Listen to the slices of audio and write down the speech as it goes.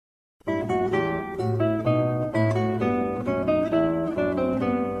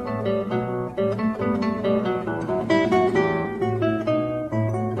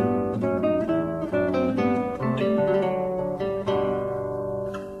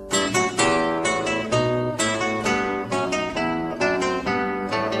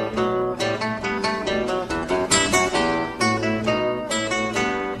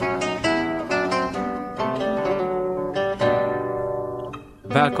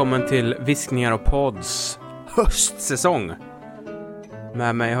välkommen till Viskningar och Pods höstsäsong.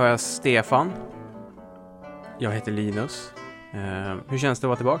 Med mig har jag Stefan. Jag heter Linus. Hur känns det att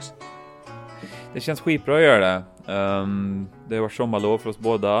vara tillbaks? Det känns skitbra att göra det. Det har varit sommarlov för oss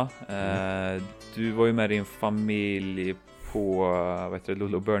båda. Du var ju med din familj på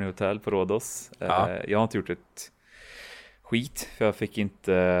Lollo Bernie Hotel på Rhodos. Jag har inte gjort ett skit, för jag fick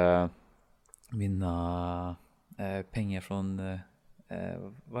inte mina pengar från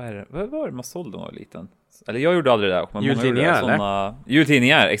vad var det man sålde när man var liten? Eller jag gjorde aldrig det där. Men jultidningar, såna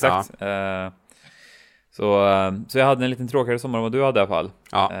jultidningar, exakt. Ja. Så jag hade en liten tråkigare sommar än vad du hade i alla fall.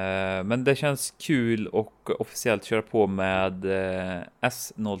 Ja. Men det känns kul och officiellt köra på med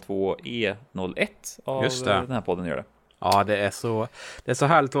S02E01 av den här podden gör det. Ja, det är så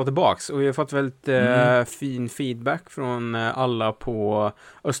härligt att vara tillbaks. Och vi har fått väldigt fin feedback från alla på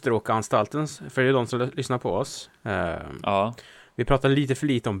Österåkeranstalten. För det är de som lyssnar på oss. Ja. Vi pratar lite för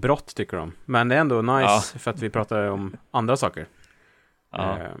lite om brott, tycker de. Men det är ändå nice för att vi pratar om andra saker.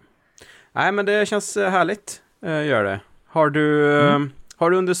 Ja. Nej, men det känns härligt. Gör det. Har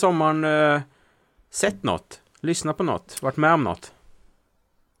du under sommaren sett något? Lyssnat på något? Varit med om något?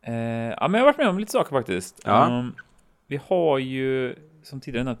 Ja, men jag har varit med om lite saker faktiskt. Ja. Vi har ju, som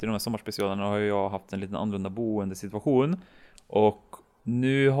tidigare nämnt i de här sommarspecialerna, har jag haft en liten annorlunda boendesituation. Och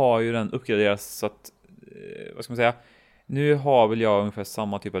nu har ju den uppgraderats så att, vad ska man säga? Nu har väl jag ungefär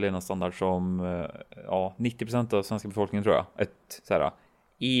samma typ av levnadsstandard som 90% av svenska befolkningen, tror jag. Ett så här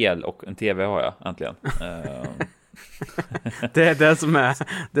el och en tv har jag äntligen. Det är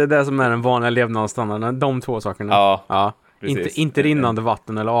det som är den vanliga levnadsstandarden, de två sakerna. Ja. Inte rinnande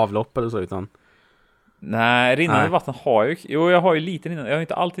vatten eller avlopp eller så, utan nej, rinnande vatten har jag. Jo, jag har ju lite rinnande. Jag har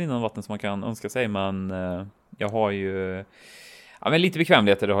inte alltid rinnande vatten som man kan önska sig, men jag har ju men lite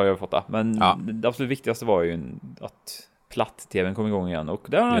bekvämligheter, det har jag fått. Men det absolut viktigaste var ju att platt-tvn kom igång igen, och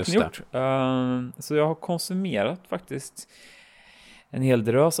det har jag inte gjort. Så jag har konsumerat faktiskt en hel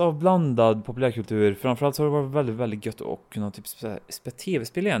drös av blandad populärkultur. Framförallt så har det varit väldigt, väldigt gött att kunna typ spela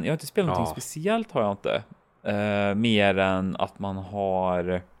tv-spel igen. Jag har inte spelat någonting speciellt, har jag inte. Mer än att man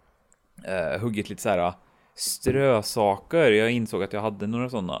har huggit lite så här strösaker. Jag insåg att jag hade några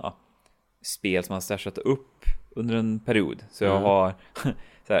sådana spel som man stashat upp under en period. Så jag har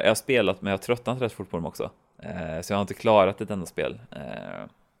så här, jag har spelat, men jag har tröttnat rätt fort på dem också. Så jag har inte klarat ett enda spel.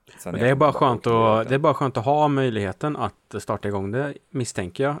 Det är bara skönt att ha möjligheten att starta igång det,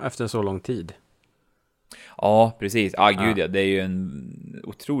 misstänker jag, efter så lång tid. Ja, precis. Gud, det är ju en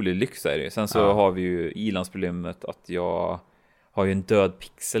otrolig lyx här. Sen så har vi ju ilandsproblemet att jag har ju en död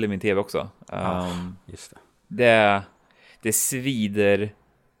pixel i min tv också. Just det svider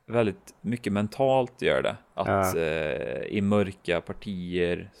väldigt mycket mentalt, gör det. Att i mörka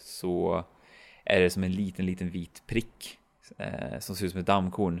partier så är det som en liten vit prick som ser ut som ett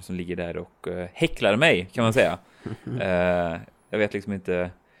dammkorn som ligger där och häcklar mig, kan man säga. Jag vet liksom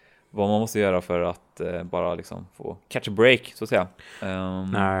inte vad man måste göra för att bara liksom få catch a break, så att säga.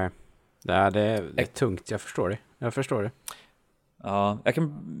 Nej, det är tungt, jag förstår det. Ja, jag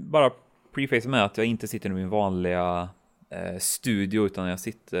kan bara preface med att jag inte sitter i min vanliga studio, utan jag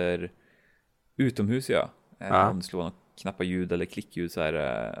sitter utomhus. Om det slår något knappa ljud eller klickljud så är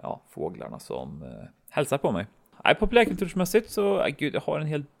det fåglarna som hälsar på mig. Populärkultursmässigt så gud, jag har en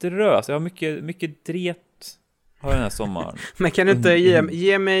hel drös. Jag har mycket dret har den här sommaren. Men kan du inte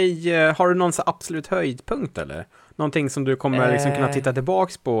ge mig, har du någon så absolut höjdpunkt eller? Någonting som du kommer liksom kunna titta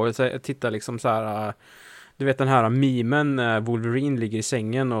tillbaks på, titta liksom så här, du vet den här memen, Wolverine ligger i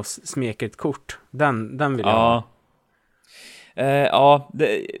sängen och smeker ett kort. Den vill jag ha.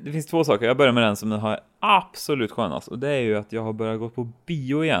 Det finns två saker. Jag börjar med den som har absolut skönast, och det är ju att jag har börjat gå på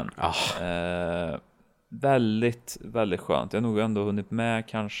bio igen. Väldigt, väldigt skönt. Jag har nog ändå hunnit med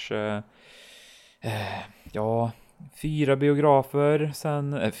kanske 4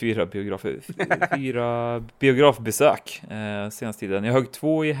 biografbesök senaste tiden. Jag högg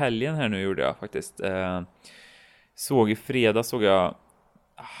 2 i helgen här nu, gjorde jag faktiskt. I fredag såg jag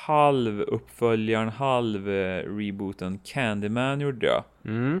halv uppföljaren, halv rebooten Candyman, gjorde jag.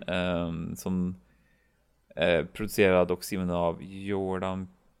 Som producerad och skriven av Jordan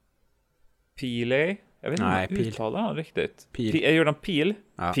Peele. Jag vet inte hur uttalar han riktigt. Jordan Peele?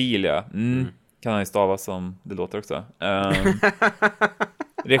 Ja. Peele, ja. Kan han ju stava som det låter också.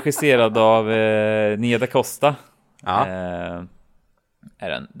 Regisserad av Nia da Costa. Är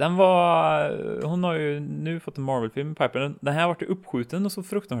den. Hon har ju nu fått en Marvel-film i pipen. Den här har varit uppskjuten och så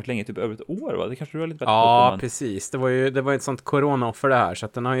fruktansvärt länge, typ över ett år, va? Det kanske du har lite bättre på. Men precis. Det var ett sånt corona-offer det här, så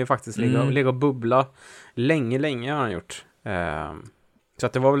att den har ju faktiskt legat och bubbla länge har han gjort. Så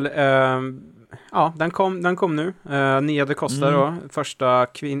att det var väl, ja, den kom nu. Nia DaCosta då, första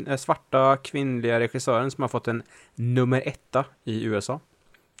svarta kvinnliga regissören som har fått en nummer 1 i USA.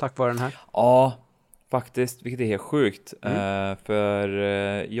 Tack vare den här. Ja, faktiskt, vilket är helt sjukt. För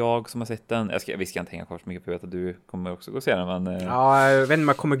jag som har sett den, vi ska inte hänga kvar så mycket, för jag vet att du kommer också gå och se den. Men, ja, jag vet inte om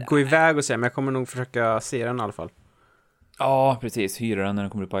jag kommer gå iväg och se, men jag kommer nog försöka se den i alla fall. Ja, precis. Hyra den när den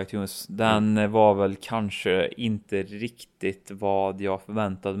kommer på iTunes. Den var väl kanske inte riktigt vad jag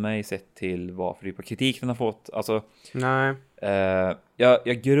förväntade mig sett till vad för typ av kritik den har fått. Alltså, nej.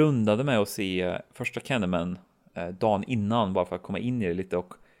 Jag grundade mig att se första Candyman dagen innan bara för att komma in i det lite,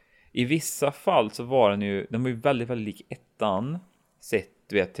 och i vissa fall så var den var ju väldigt, väldigt lik ettan sett,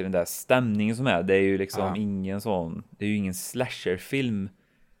 du vet, till den där stämningen som är. Det är ju liksom ingen sån, det är ju ingen slasherfilm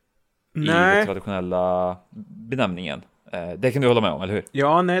i den traditionella benämningen. Det kan du hålla med om, eller hur?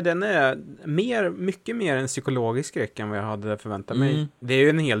 Ja, nej, den är mycket mer en psykologisk skräck än vad jag hade förväntat mig. Det är ju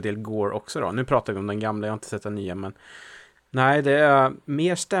en hel del gore också då. Nu pratar vi om den gamla, jag har inte sett den nya, men nej, det är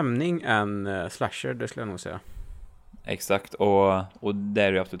mer stämning än slasher, det skulle jag nog säga. Exakt, och det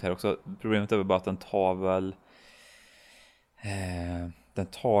är ju absolut här också. Problemet är väl bara att den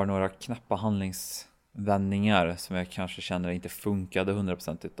tar några knappa handlingsvändningar som jag kanske känner inte funkade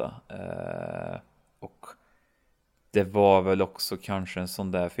 100%. Och det var väl också kanske en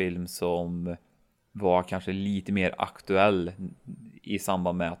sån där film som var kanske lite mer aktuell i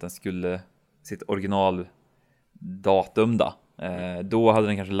samband med att den skulle sitt originaldatum då. Då hade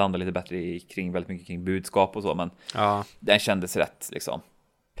den kanske landat lite bättre kring väldigt mycket kring budskap och så, men den kändes rätt liksom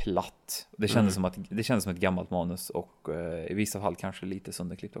platt. Det kändes som ett gammalt manus, och i vissa fall kanske lite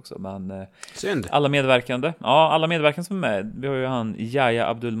sönderklippt också, men synd. Alla medverkande som är med. Vi har ju han Yahya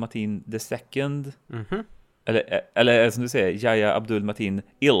Abdul Mateen II. Eller som du säger, Yahya Abdul Mateen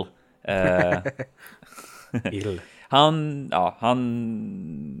Ill. Han har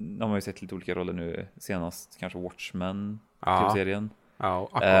man ju sett lite olika roller nu, senast kanske Watchmen, TV-serien.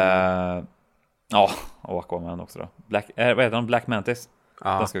 Och Aquaman också då. Vad heter han? Black Mantis.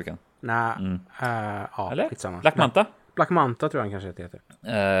 Den skurken. Eller? Black Manta? Black Manta tror jag han kanske heter.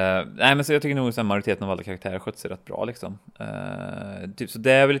 Nej, men så jag tycker nog att majoriteten av alla karaktärer sköt sig rätt bra liksom. Typ, så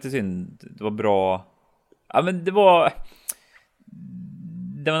det är väl lite synd. Det var bra. Ja, men det var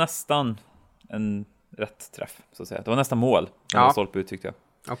nästan en rätt träff, så att säga. Det var nästan mål. Det var stolpe ut, tyckte jag.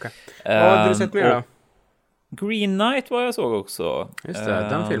 Okej. Vad hade du sett mer då? Green Knight var jag såg också. Just det,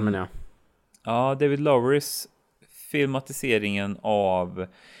 den filmen, ja. Ja, David Lowery filmatiseringen av,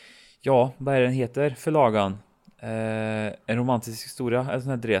 vad är den heter? Förlagan. En romantisk historia, eller sån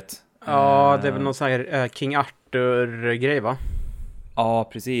här dret. Ja, det är väl någon sån här King Arthur-grej, va? Ja,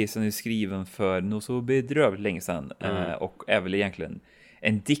 precis. Den är skriven för nog så bedrövligt länge sedan. Och är väl egentligen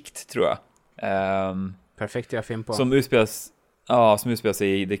en dikt, tror jag. Perfekt, jag film på. Som utspelar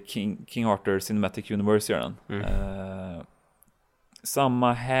sig i The King Arthur Cinematic Universe, gör den.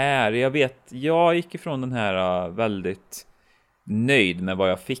 Samma här. Jag gick ifrån den här väldigt nöjd med vad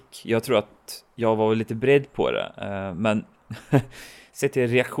jag fick. Jag tror att jag var lite beredd på det. Men sett till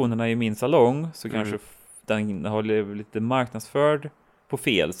reaktionerna i min salong så kanske den har blivit lite marknadsförd på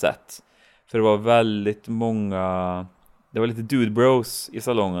fel sätt. För det var väldigt många... Det var lite dude bros i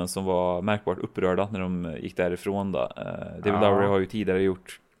salongen som var märkbart upprörda när de gick därifrån då. David Lowery har ju tidigare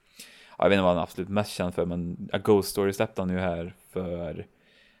gjort... Jag vet inte vad han absolut mest känd för, men A Ghost Story släppte han ju här för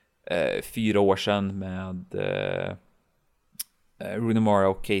 4 år sedan med Rooney Mara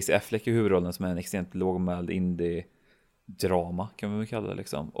och Casey Affleck i huvudrollen, som är en extremt lågmäld indie-drama, kan man väl kalla det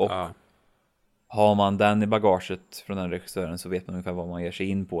liksom. Och har man den i bagaget från den regissören så vet man ungefär vad man ger sig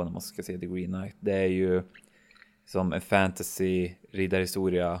in på när man ska se The Green Knight. Det är ju som en fantasy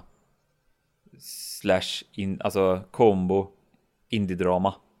riddarhistoria / alltså combo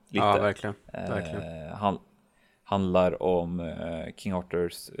indie-drama lite. Ja, verkligen. Handlar om King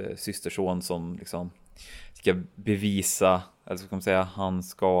Arthurs systerson som liksom ska bevisa, eller ska man säga, han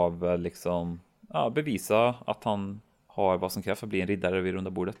ska väl liksom bevisa att han har vad som krävs för att bli en riddare vid runda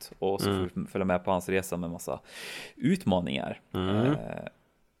bordet, och så får vi följa med på hans resa med massa utmaningar.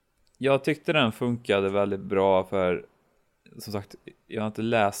 Jag tyckte den funkade väldigt bra, för som sagt, jag har inte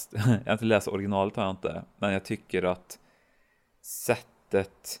läst originalet, har jag inte, men jag tycker att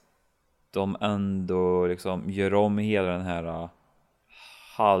sättet de ändå liksom gör om hela den här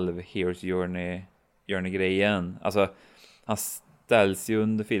halv Hero's Journey-grejen. Alltså, han ställs ju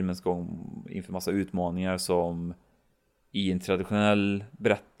under filmens gång inför massa utmaningar som i en traditionell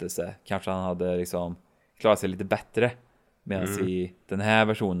berättelse kanske han hade liksom klarat sig lite bättre. Medan i den här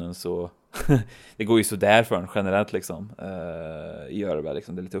versionen så det går ju så där för en generellt liksom. Gör det väl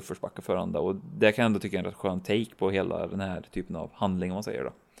liksom, det är lite uppförsbacke för andra, och det kan jag ändå tycka är en rätt skön take på hela den här typen av handling, om man säger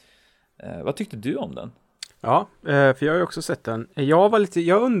då. Vad tyckte du om den? Ja, för jag har ju också sett den.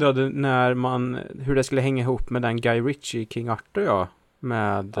 Jag undrade hur det skulle hänga ihop med den Guy Ritchie King Arthur,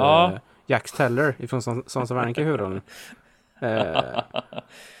 med Jax Teller ifrån Sons of Anarchy huvudrollen.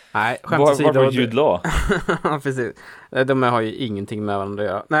 Nej, skämt åsido. Varför Jude Law? Ja, precis. De har ju ingenting med varandra att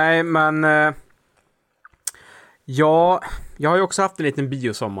göra. Nej, men jag har ju också haft en liten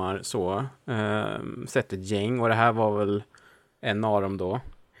biosommar så. Sett ett gäng, och det här var väl en av dem då.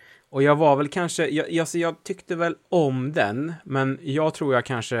 Och jag var väl kanske, jag tyckte väl om den, men jag tror jag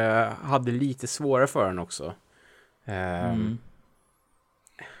kanske hade lite svårare för den också.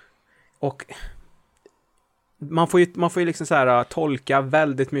 Och man får ju liksom så här tolka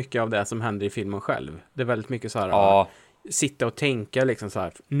väldigt mycket av det som händer i filmen själv. Det är väldigt mycket så här sitta och tänka liksom så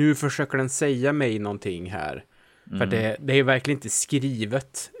här, nu försöker den säga mig någonting här. För det är verkligen inte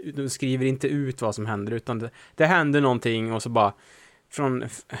skrivet. De skriver inte ut vad som händer, utan det händer någonting, och så bara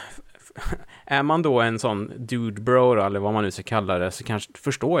är man då en sån dude bro då, eller vad man nu ska kalla det, så kanske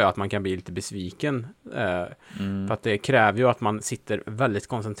förstår jag att man kan bli lite besviken. För att det kräver ju att man sitter väldigt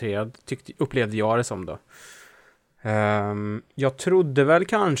koncentrerad, upplevde jag det som då. Jag trodde väl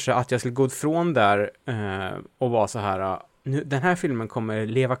kanske att jag skulle gå ifrån där och vara så här, den här filmen kommer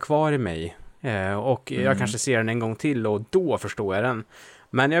leva kvar i mig, och jag kanske ser den en gång till, och då förstår jag den.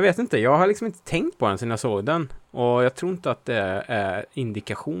 Men jag vet inte, jag har liksom inte tänkt på den sedan jag såg den, och jag tror inte att det är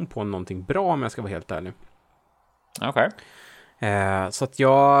indikation på någonting bra, om jag ska vara helt ärlig. Okej. Så att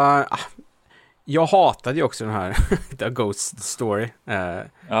jag hatade ju också den här The Ghost Story.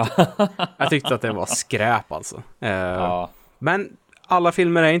 Jag tyckte att det var skräp alltså. Men alla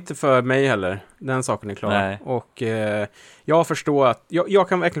filmer är inte för mig heller. Den saken är klar. Nej. Och jag förstår att jag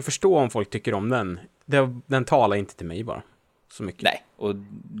kan verkligen förstå om folk tycker om den. Den talar inte till mig bara så mycket. Nej, och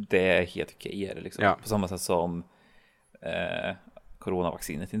det är helt okej är det liksom. Ja. På samma sätt som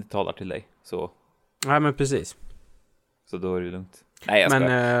coronavaccinet inte talar till dig. Så. Nej, men precis. Så då är det lugnt. Nej, jag ska.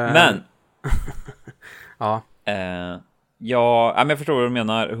 Men ja. Ja, men jag förstår vad du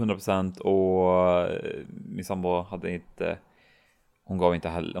menar 100%, och min sambo hade inte, hon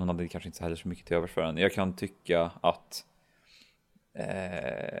hade kanske inte så heller så mycket till övers för den. Jag kan tycka att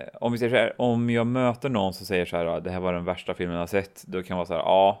om vi säger så här, om jag möter någon som säger så här, det här var den värsta filmen jag har sett, då kan jag vara så här,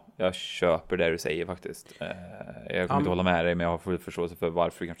 ja, jag köper det du säger faktiskt. Jag kommer inte hålla med dig, men jag har full förståelse för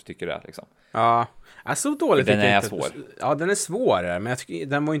varför du kanske tycker det liksom. Ja, så dåligt. Den är svår. Ja, den är svårare, men jag tycker,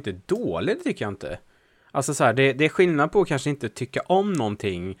 den var inte dålig, det tycker jag inte. Alltså så här, det är skillnad på att kanske inte tycka om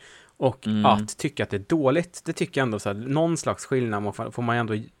någonting och att tycka att det är dåligt. Det tycker jag ändå så här, någon slags skillnad får man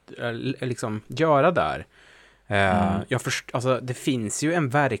ändå liksom göra där. Alltså, det finns ju en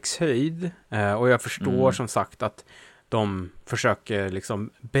verkshöjd, och jag förstår som sagt att de försöker liksom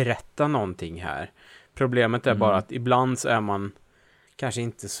berätta någonting här. Problemet är bara att ibland så är man kanske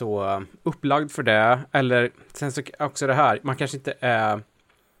inte så upplagd för det, eller sen så också det här, man kanske inte är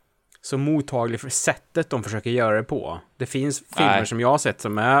så mottaglig för sättet de försöker göra det på. Det finns filmer som jag har sett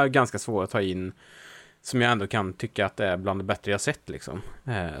som är ganska svåra att ta in, som jag ändå kan tycka att det är bland det bättre jag sett liksom.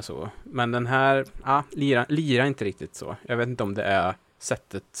 Så. Men den här lirar inte riktigt så. Jag vet inte om det är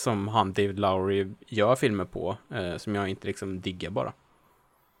sättet som David Lowery gör filmer på, som jag inte liksom diggar bara.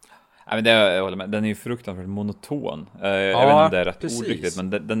 Ja, men jag håller med. Den är ju fruktansvärt monoton. Jag vet inte om det är rätt ord riktigt, men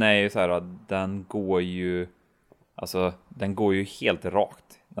den är ju så här, den går ju helt rakt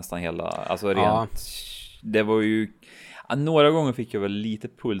nästan hela, alltså rent, det var ju, några gånger fick jag väl lite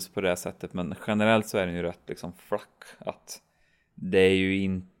puls på det sättet, men generellt så är den ju rätt liksom flack, att det är ju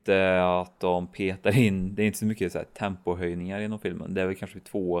inte att de petar in, det är inte så mycket så här tempohöjningar inom filmen, det är väl kanske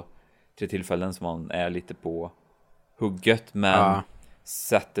 2-3 tillfällen som man är lite på hugget, men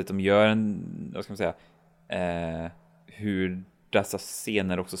sättet de gör vad ska man säga, hur dessa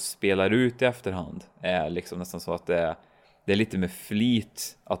scener också spelar ut i efterhand är liksom nästan så att det är lite med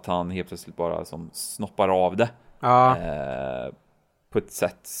flit att han helt plötsligt bara som snoppar av det på ett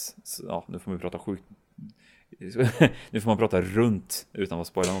sätt, nu får man prata sjukt, nu får man prata runt utan att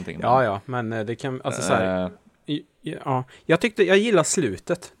spoila någonting. Men det kan, alltså så här, jag gillar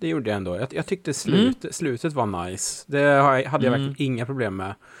slutet, det gjorde jag ändå. Jag tyckte slutet var nice. Det hade jag verkligen inga problem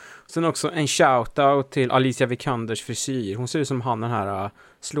med. Sen också en shoutout till Alicia Vikanders frisyr. Hon ser ut som han den här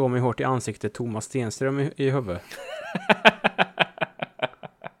slår mig hårt i ansiktet Thomas Stenström i huvudet.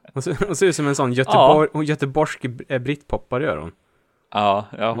 Hon ser ut som en sån göteborgsk brittpoppare gör hon. Ja,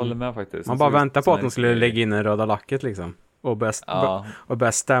 jag håller med faktiskt. Man bara väntar på att de skulle lägga in en röda lacket liksom. Och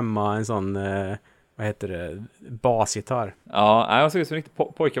börja stämma en sån, vad vad heter det, basgitarr. Ja, jag såg ut som en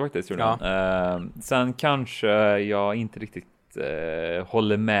riktig pojke faktiskt, tror jag. Ja. Sen kanske jag inte riktigt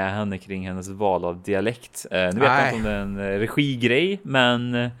håller med henne kring hennes val av dialekt. Nu vet jag inte om det är en regigrej,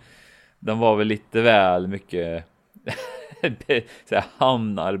 men den var väl lite väl mycket såhär,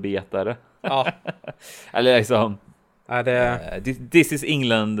 hamnarbetare. Ja. Eller liksom This is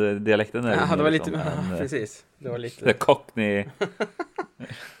England-dialekten. Ja, det var lite, liksom, precis. Det var lite Cockney.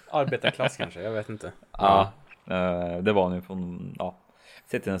 arbetarklass kanske, jag vet inte. Ja, det var nu från,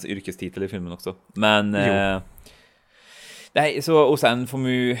 sett hennes yrkestitel i filmen också. Men nej, så, och sen får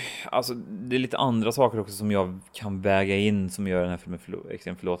man ju, alltså det är lite andra saker också som jag kan väga in som gör den här filmen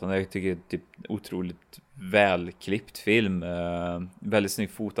extremt förlåtande. Jag tycker det är typ otroligt välklippt film, väldigt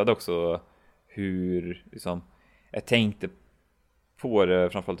snyggt fotad också. Hur liksom, jag tänkte på det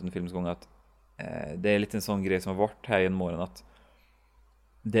framförallt under filmens gång att det är lite en sån grej som har varit här genom åren, att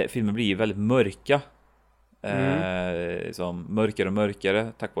filmen blir väldigt mörka. Liksom, mörkare och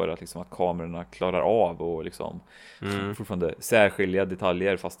mörkare tack vare att, liksom, att kamerorna klarar av och liksom, fortfarande särskilja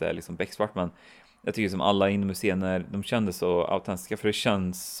detaljer fast det är liksom becksvart. Men jag tycker som alla inomhusscener, de kändes så autentiska, för det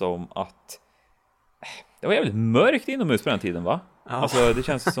känns som att det var jävligt mörkt inomhus på den tiden, va? Ja. Alltså det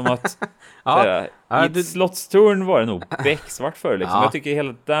känns som att i Slottstorn var det nog becksvart för liksom. Jag tycker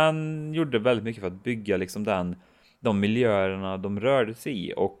hela den gjorde väldigt mycket för att bygga liksom de miljöerna de rörde sig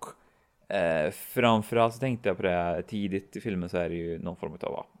i. Och framförallt så tänkte jag på det här, tidigt i filmen så är det ju någon form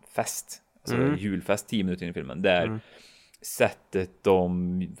av fest, alltså julfest 10 minuter in i filmen, där sättet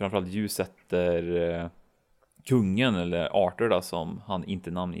framförallt ljussätter kungen, eller Arthur då, som han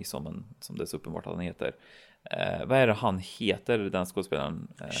inte namn i som det är så uppenbart att han heter. Vad är det han heter, den skådespelaren?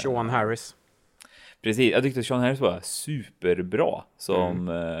 Sean Harris. Precis, jag tyckte Sean Harris var superbra som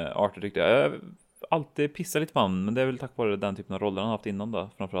Arthur tyckte. Jag alltid pissar lite på honom, men det är väl tack vare den typen av roller han haft innan då,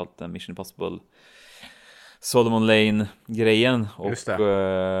 framförallt Mission Impossible, Solomon Lane-grejen och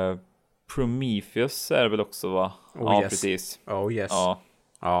Prometheus är det väl också, va? Oh, yes. Precis. Oh yes. Ja.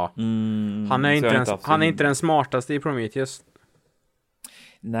 Han är inte den smartaste i Prometheus.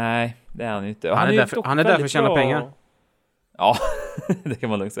 Nej, det är han inte. Han är där för att tjäna pengar. Ja, det kan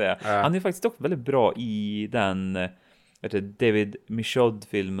man lugnt säga. Han är faktiskt också väldigt bra i den David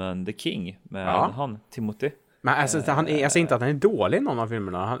Michaud-filmen The King med han, Timothy. Men alltså, jag säger inte att han är dålig i någon av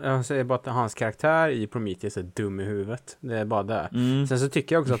filmerna. Jag säger bara att hans karaktär i Prometheus är dum i huvudet. Det är bara det. Sen så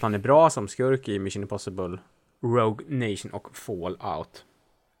tycker jag också att han är bra som skurk i Mission Impossible, Rogue Nation och Fallout.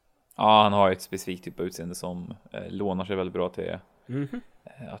 Ja, han har ett specifikt typ av utseende som lånar sig väldigt bra till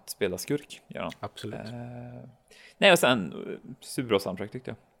att spela skurk. Ja. Absolut. Nej, och sen superbra soundtrack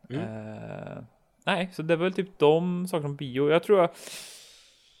tyckte jag. Nej, så det var väl typ de sakerna om bio. Jag tror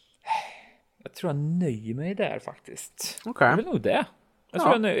jag nöjer mig där faktiskt. Okej. Jag vill nog det.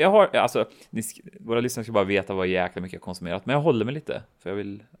 Jag har, alltså, våra lyssnare ska bara veta vad jäkla mycket jag konsumerat. Men jag håller mig lite. För jag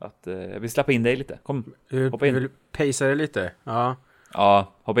vill släppa in dig lite. Kom, hoppa in. Du vill pacea dig lite? Ja.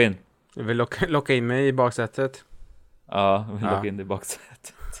 Ja, hoppa in. Du vill locka in mig i baksätet? Ja, jag vill locka in dig i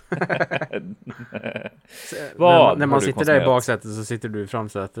baksätet. När man sitter där i baksätet så sitter du i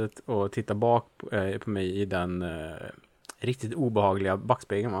framsätet och tittar bak på mig i den riktigt obehagliga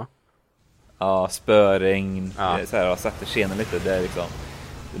backspegeln, va? Ja, spöregn. Så här, jag sätter scenen lite. Det är liksom,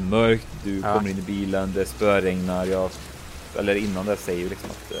 det är mörkt, du kommer in i bilen, det spöregnar. Eller innan det säger ju liksom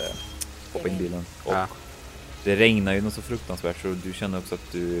att hoppa in i bilen. Och det regnar ju något så fruktansvärt, så du känner också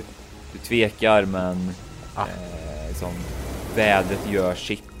att du tvekar, men liksom, vädret gör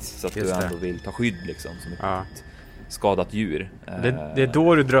sitt så att du ändå vill ta skydd liksom, som ett skadat djur. Det är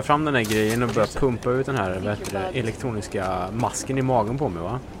då du drar fram den här grejen och börjar pumpa ut den här elektroniska masken i magen på mig,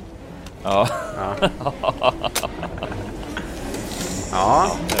 va? Ja.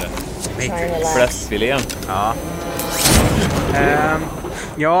 Ja. Fläskfilén. Ja.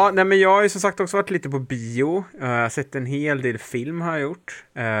 Ja, nej, men jag har ju som sagt också varit lite på bio. Jag har sett en hel del film har jag gjort.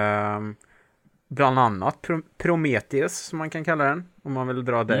 Bland annat Prometheus, som man kan kalla den, om man vill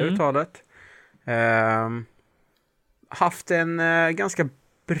dra det uttalet. Haft en ganska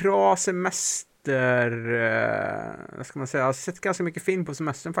bra semester. Vad ska man säga? Jag har sett ganska mycket film på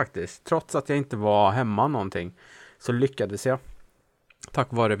semestern faktiskt. Trots att jag inte var hemma någonting, så lyckades jag. Tack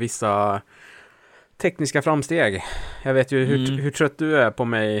vare vissa tekniska framsteg. Jag vet ju hur trött du är på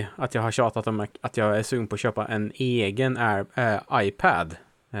mig, att jag har tjatat om att jag är sugen på att köpa en egen iPad.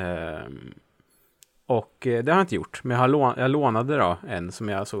 Och det har jag inte gjort. Men jag lånade då en som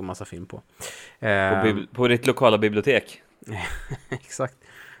jag såg massa film på. På ditt lokala bibliotek? Exakt.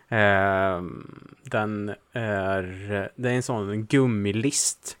 Det är en sån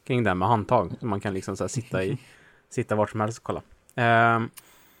gummilist kring den med handtag. Så man kan liksom så här sitta vart som helst och kolla.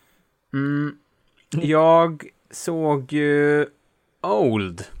 Jag såg ju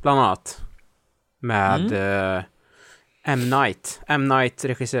Old, bland annat. Med M. Night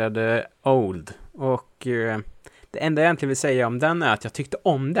regisserade Old. Och det enda jag egentligen vill säga om den är att jag tyckte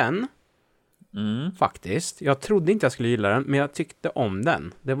om den. Faktiskt. Jag trodde inte jag skulle gilla den, men jag tyckte om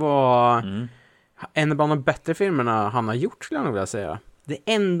den. Det var en av de bättre filmerna han har gjort, skulle jag nog vilja säga. Det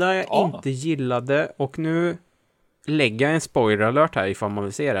enda jag inte gillade, och nu lägger jag en spoiler alert här ifall man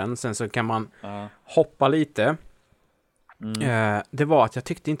vill se den, sen så kan man hoppa lite. Det var att jag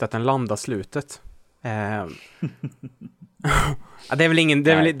tyckte inte att den landade slutet. Det är väl ingen,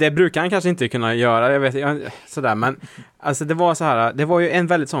 det brukar han kanske inte kunna göra, jag vet, sådär, men alltså det var så här, det var ju en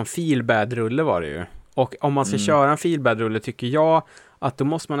väldigt sån feelbad-rulle var det ju. Och om man ska köra en feelbad-rulle tycker jag att då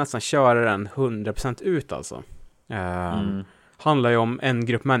måste man nästan köra den 100% ut alltså. Handlar ju om en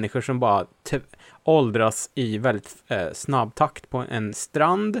grupp människor som bara åldras i väldigt snabb takt på en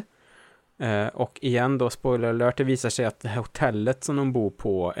strand. Och igen då, spoiler alert, det visar sig att hotellet som de bor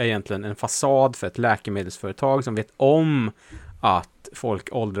på är egentligen en fasad för ett läkemedelsföretag som vet om att folk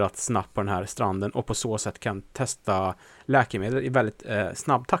åldrats snabbt på den här stranden och på så sätt kan testa läkemedel i väldigt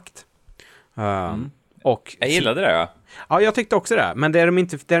snabb takt. Och jag gillade det. Ja, jag tyckte också det. Men det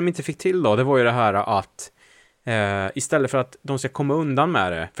de inte fick till då, det var ju det här att istället för att de ska komma undan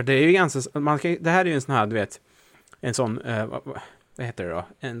med det, för det är ju ganska, det här är ju en sån här, du vet, en sån, vad heter det då?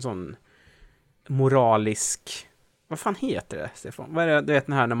 En sån moralisk, vad fan heter det, Stefan? Vad är det, du vet,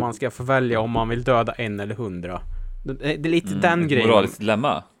 den här när man ska få välja om man vill döda 1 eller 100? Det är lite den grejen. Moraliskt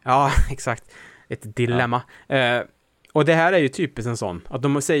dilemma. Ja, exakt. Ett dilemma. Och det här är ju typiskt en sån. Att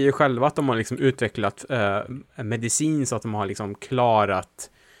de säger ju själva att de har liksom utvecklat medicin så att de har liksom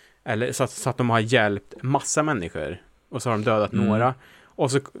klarat, eller så att de har hjälpt massa människor. Och så har de dödat några.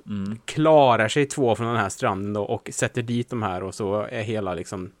 Och så klarar sig 2 från den här stranden då, och sätter dit de här, och så är hela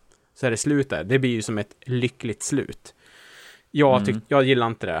liksom, så är det slut där. Det blir ju som ett lyckligt slut. Jag gillar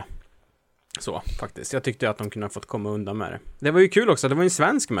inte det. Så, faktiskt. Jag tyckte att de kunde ha fått komma undan med det. Det var ju kul också. Det var ju en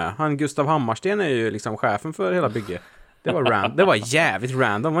svensk med. Han Gustav Hammarsten är ju liksom chefen för hela bygget. Det var jävligt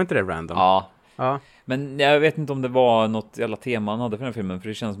random. Var inte det random? Ja. Men jag vet inte om det var något jävla tema han hade för den här filmen. För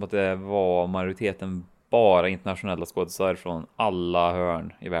det känns som att det var majoriteten bara internationella skådespelare från alla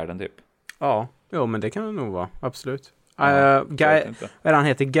hörn i världen typ. Ja, men det kan det nog vara. Absolut. Han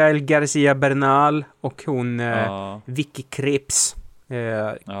heter Gael Garcia Bernal och hon Vicky Krieps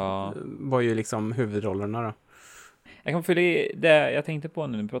var ju liksom huvudrollerna då. Jag kan fylla det jag tänkte på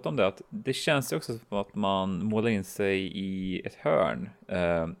när vi pratade om det, att det känns ju också som att man målar in sig i ett hörn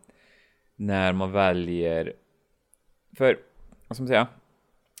när man väljer, för vad ska man säga,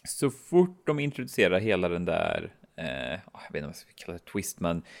 så fort de introducerar hela den där jag vet inte vad jag ska kalla det, twist,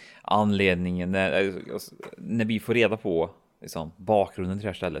 men anledningen när vi får reda på liksom bakgrunden till det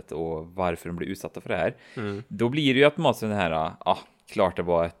här stället och varför de blir utsatta för det här, då blir det ju automatiskt den här, klart det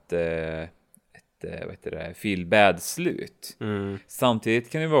var ett vad heter det, feel bad slut.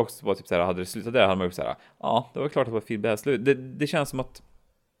 Samtidigt kan det vara också vara typ så här, hade det slutat där hade man ju så här, det var klart att det var feel bad slut. Det känns som att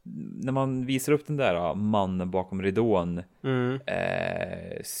när man visar upp den där mannen bakom ridån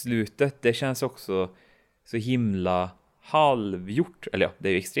slutet, det känns också så himla halvgjort, eller ja, det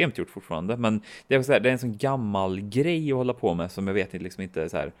är ju extremt gjort fortfarande, men det är så här, det är en sån gammal grej att hålla på med som jag vet liksom inte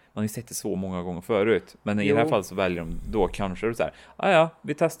så här, man har ju sett det så många gånger förut, men i det här fallet så väljer de då kanske så här,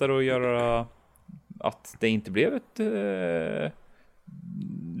 vi testar att göra att det inte blev ett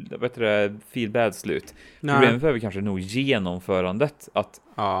feel bad slut. Problemet är kanske nog genomförandet, att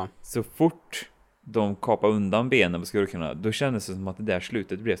så fort de kapar undan benen på skurkarna, då kändes det som att det där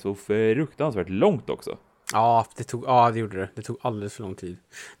slutet blev så fruktansvärt långt också. Det gjorde det. Det tog alldeles för lång tid.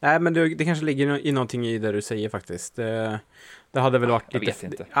 Nej, men det kanske ligger i någonting i det du säger faktiskt. Det hade väl varit lite... Jag vet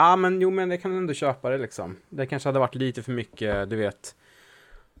inte. Ja, men det kan ändå köpa det liksom. Det kanske hade varit lite för mycket, du vet.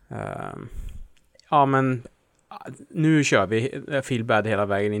 Men nu kör vi feel bad hela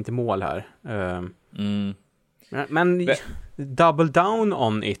vägen in till mål här. Men double down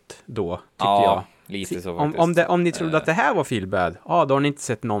on it då, tycker jag. Lite så faktiskt. Om ni trodde att det här var feel bad, då har ni inte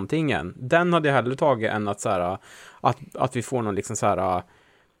sett någonting än. Den hade jag hellre tagit än att så här, att vi får någon liksom så här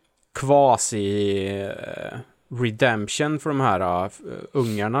quasi redemption för de här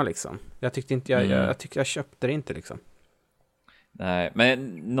ungarna liksom. Jag tyckte inte jag köpte det inte liksom. Nej, men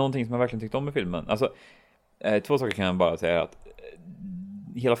någonting som jag verkligen tyckte om med filmen, alltså 2 saker kan jag bara säga, att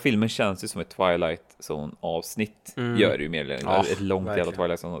hela filmen känns ju som ett Twilight Zone avsnitt, gör det ju mer eller mindre, ett långt jävla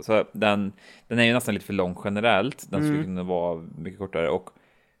Twilight Zone. Så den är ju nästan lite för lång generellt, den skulle kunna vara mycket kortare, och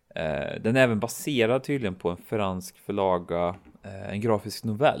den är även baserad tydligen på en fransk förlaga, en grafisk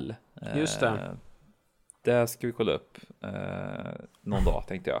novell. Just det. det ska vi kolla upp någon dag,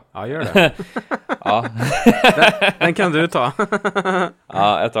 tänkte jag. Ja, gör det. Ja. den kan du ta.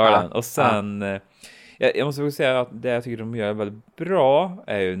 Ja, jag tar den. Och sen, jag måste också säga att det jag tycker de gör väldigt bra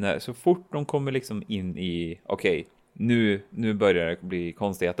är ju när så fort de kommer liksom in i, okej, nu börjar det bli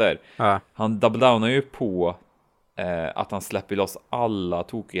konstigheter. Han double downar ju på att han släpper loss alla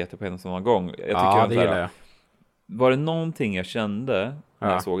tokigheter på en och samma gång. Jag tycker det gillar jag. Var det någonting jag kände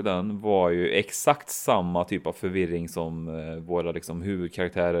när jag såg den var ju exakt samma typ av förvirring som våra liksom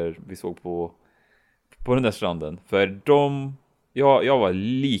huvudkaraktärer vi såg på den där stranden. För jag var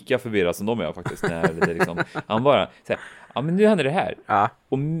lika förvirrad som de är faktiskt när det liksom, han bara så här, ja men nu händer det här.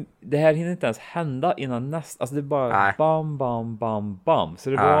 Och det här hinner inte ens hända innan alltså det är bara bam bam bam bam. Så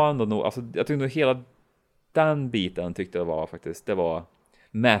det var ändå nog, alltså jag tyckte nog hela den biten tyckte jag var faktiskt, det var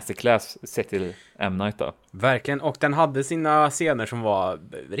masterclass sett till M. Night då. Verkligen, och den hade sina scener som var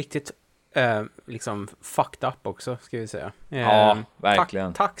riktigt liksom fucked up också, ska vi säga. Ja,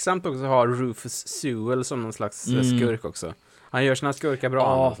 verkligen. Tacksamt också att ha Rufus Sewell som någon slags skurk också. Han gör sina skurkar bra.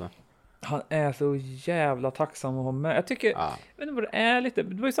 Alltså. Han är så jävla tacksam att ha med. Jag tycker, jag vet inte vad det är lite,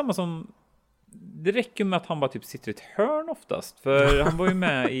 det var ju samma som, det räcker med att han bara typ sitter i ett hörn oftast. För han var ju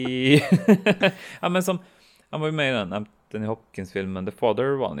med i han var ju med i den Anthony Hopkins-filmen The Father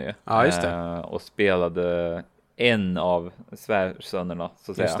var han ju. Ja, just det. Och spelade en av svärsönerna,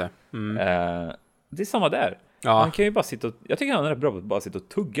 så att säga. Just det. Det är samma där. Han kan ju bara sitta och, jag tycker han är bra på att bara sitta och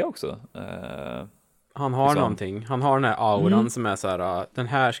tugga också. Han har liksom någonting. Han har den här auran som är så här, den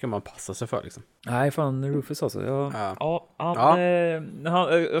här ska man passa sig för liksom. Nej, fan Rufus alltså.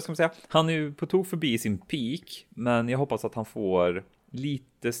 Jag ska säga, han är ju på tok förbi sin peak, men jag hoppas att han får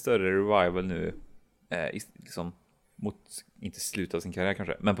lite större revival nu liksom mot, inte sluta av sin karriär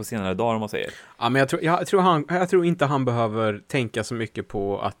kanske, men på senare dagar om man säger. Ja, men jag tror inte han behöver tänka så mycket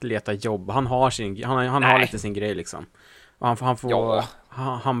på att leta jobb. Han har han har lite sin grej liksom. Och han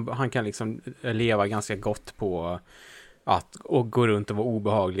får han kan liksom leva ganska gott på att och gå runt och vara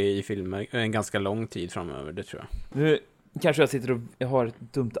obehaglig i filmer en ganska lång tid framöver, det tror jag. Nu kanske jag sitter och jag har ett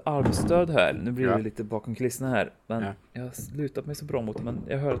dumt armstöd här. Nu blir det lite bakom kulisserna här. Men jag har slutat mig så bra mot det. Men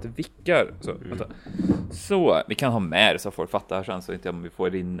jag hör att det vickar. Så vi kan ha med det så folk fattar här sen. Så inte om vi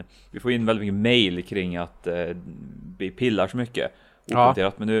får in väldigt mycket mail kring att vi pillar så mycket.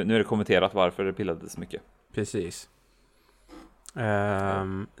 Men nu är det kommenterat varför det pillade så mycket. Precis.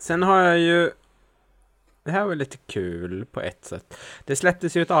 Sen har jag ju, det här var lite kul på ett sätt. Det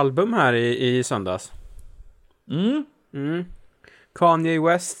släpptes ju ett album här i söndags. Kanye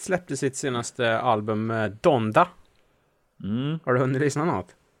West släppte sitt senaste album Donda. Har du hunnit lyssna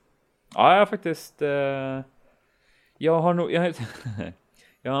något? Ja, jag har faktiskt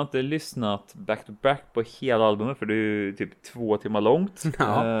jag har inte lyssnat back to back på hela albumet, för det är ju typ 2 timmar långt.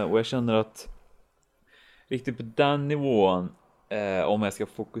 Och jag känner att riktigt på den nivån, om jag ska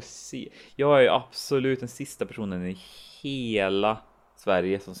fokusera, jag är absolut den sista personen i hela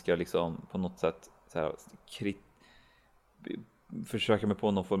Sverige som ska liksom på något sätt så här, försöka mig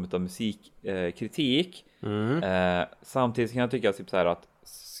på någon form av musikkritik. Samtidigt kan jag tycka typ så här att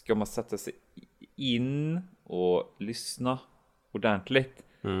ska man sätta sig in och lyssna ordentligt,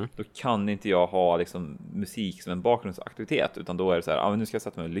 då kan inte jag ha liksom musik som en bakgrundsaktivitet, utan då är det så här, men nu ska jag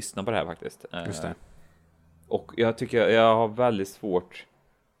sätta mig och lyssna på det här faktiskt. Just det. Och jag tycker jag har väldigt svårt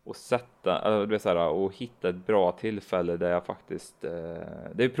att sätta, så här, och hitta ett bra tillfälle där jag faktiskt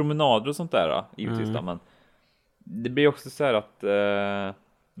det är promenader och sånt där givetvis, men det blir också så här att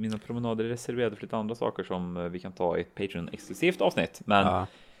mina promenader är reserverade för lite andra saker som vi kan ta i ett Patreon-exklusivt avsnitt. Men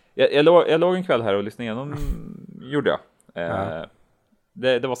jag låg en kväll här och lyssnade igenom, gjorde jag.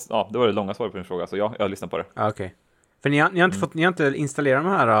 Det var det långa svaret på din fråga, så jag lyssnar på det. Okej. För ni har inte installerat de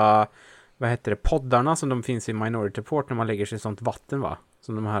här vad heter det, poddarna som de finns i Minority Report när man lägger sig i sånt vatten, va?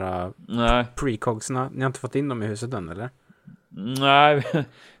 Som de här precogsna. Ni har inte fått in dem i huset än, eller? Nej,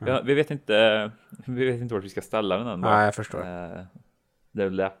 vi vet inte vart vi ska ställa den än. Nej, jag förstår. Det är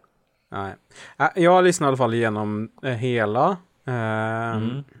väl det. Nej. Jag har lyssnat i alla fall igenom hela.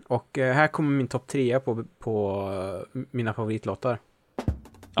 Och här kommer min topp 3 på mina favoritlåtar.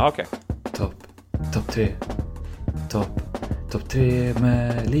 Okej. Topp 3. Topp 3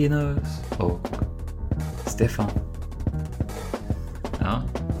 med Linus och Stefan. Ja,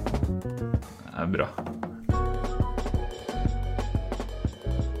 bra.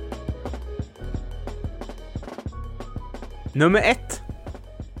 Nummer 1.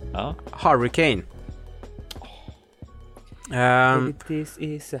 Hurricane. This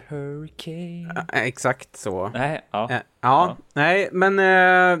is a hurricane. Exakt så. Nej, nej, men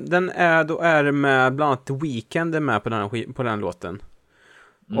då är det med bland annat The Weeknd är med på den låten.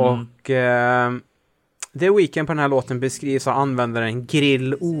 Och The Weeknd på den här låten beskrivs av användaren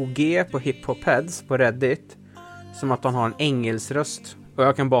Grill OG på Hip Hop Heads på Reddit som att han har en engelsröst. Och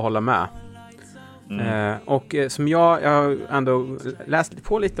jag kan bara hålla med. Och som jag har ändå läst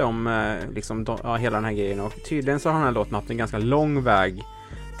på lite om liksom, hela den här grejen. Och tydligen så har den här låten haft en ganska lång väg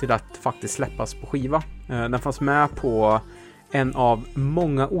till att faktiskt släppas på skiva. Den fanns med på en av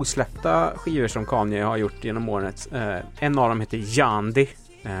många osläppta skivor som Kanye har gjort genom året. En av dem heter Yandi.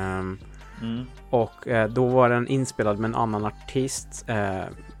 Och då var den inspelad med en annan artist.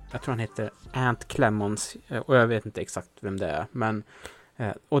 Jag tror han heter Ant Clemons. Och jag vet inte exakt vem det är. Men,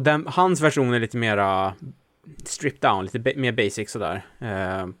 och hans version är lite mera stripped down. Lite mer basic sådär.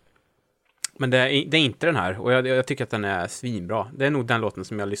 Men det är inte den här. Och jag tycker att den är svinbra. Det är nog den låten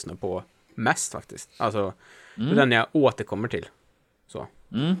som jag lyssnar på mest faktiskt. Alltså, det är den jag återkommer till. Så.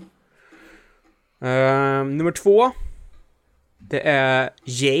 Nummer 2. Det är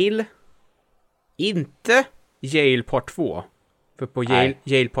Yale. Inte Yale Part 2. För på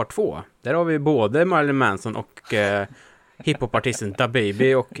Yale Part 2, där har vi både Marilyn Manson och hiphopartisten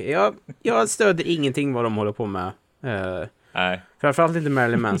DaBaby. Och jag stöder ingenting vad de håller på med. Framförallt inte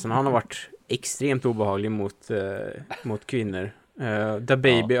Marilyn Manson. Han har varit extremt obehaglig mot kvinnor.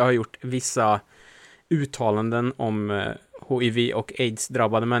 DaBaby har gjort vissa uttalanden om HIV och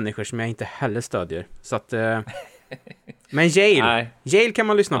AIDS-drabbade människor som jag inte heller stödjer. Så att, men Yale kan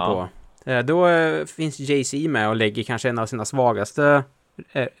man lyssna på. Då finns Jay-Z med och lägger kanske en av sina svagaste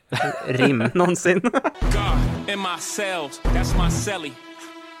rim någonsin. God, in my cells, that's my celly.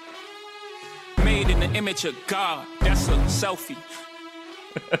 Made in the image of God, that's a selfie.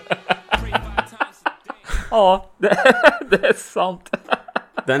 Ja, det är sant.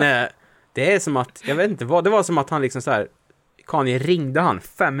 Det är som att, jag vet inte vad, det var som att han liksom så här, Kanye ringde han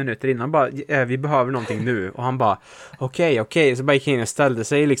 5 minuter innan, bara, vi behöver någonting nu. Och han bara, okej. Så bara gick in och ställde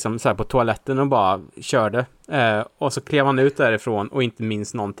sig liksom så här på toaletten och bara körde. Och så klev han ut därifrån och inte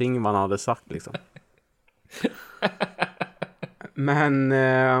minns någonting vad han hade sagt liksom. Men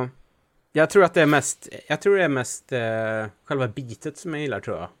jag tror att det är mest själva beatet som jag gillar,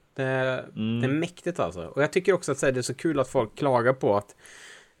 tror jag. Det är mäktigt alltså. Och jag tycker också att det är så kul att folk klagar på att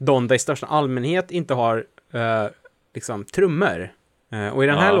Donda i största allmänhet inte har liksom trummor. Och i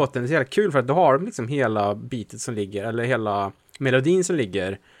den här låten är det så jävla kul för att du har liksom hela beatet som ligger, eller hela melodin som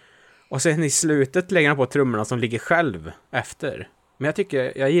ligger. Och sen i slutet lägger han på trummorna som ligger själv efter. Men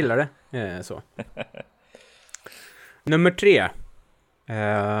jag gillar det. Så. Nummer 3.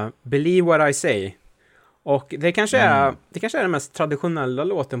 Believe What I Say. Och det kanske är den mest traditionella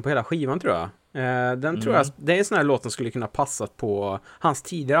låten på hela skivan, tror jag. Den tror jag, det är en sån här låt som skulle kunna passa på hans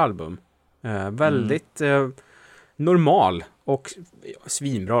tidigare album. Väldigt normal och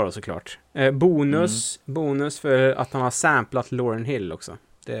svinbra då, såklart. Bonus för att han har samplat Lauryn Hill också.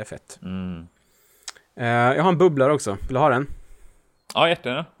 Det är fett. Jag har en bubblare också. Vill du ha den? Ja,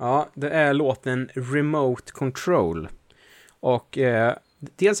 jättegärna. Ja, det är låten Remote Control. Och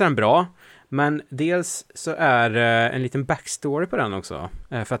dels är den bra, men dels så är en liten backstory på den också.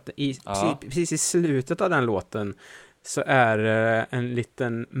 För att precis i slutet av den låten så är en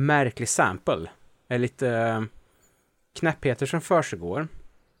liten märklig sample. Lite knäppheter som försiggår.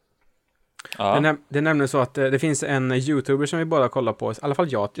 Det är nämligen så att det finns en YouTuber som vi båda kollar på, i alla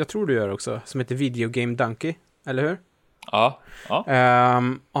fall jag tror du gör också, som heter Video Game Donkey, eller hur?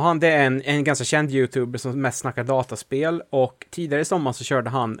 Och han, det är en ganska känd YouTuber som mest snackar dataspel, och tidigare i sommar så körde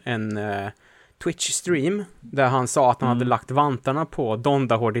han en Twitch-stream där han sa att han hade lagt vantarna på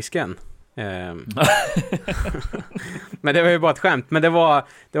Donda-hårddisken. Men det var ju bara ett skämt, men det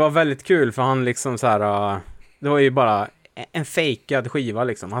var väldigt kul för han liksom så här, det var ju bara en fejkad skiva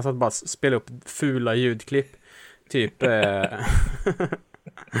liksom. Han satt bara och spelade upp fula ljudklipp typ.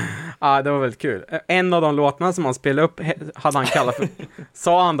 Ja, det var väldigt kul. En av de låtarna som han spelade upp hade han kallat för,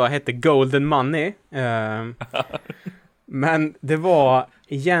 sa han då, hette Golden Money. Men det var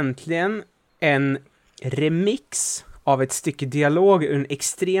egentligen en remix av ett stycke dialog ur en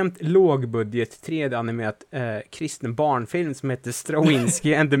extremt lågbudget 3D-animerat kristen barnfilm som heter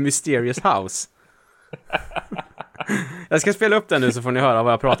Stravinsky and the Mysterious House. Jag ska spela upp den nu så får ni höra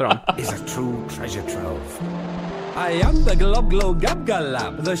vad jag pratar om. Is a true treasure trove. I am the glob glob gab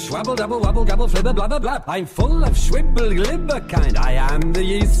galab, the schwabble double wabble gabble flibber blabber blab. I'm full of schwibble glibber kind. I am the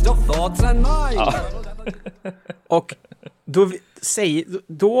yeast of thoughts and mind. Och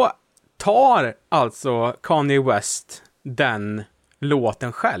då tar alltså Kanye West den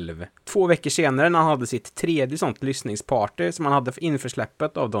låten själv 2 veckor senare när han hade sitt 3:e sånt lyssningsparty som han hade inför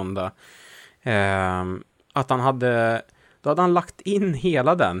släppet av Donda. Att då hade han lagt in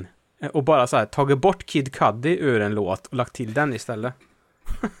hela den och bara så här tagit bort Kid Cudi ur en låt och lagt till den istället.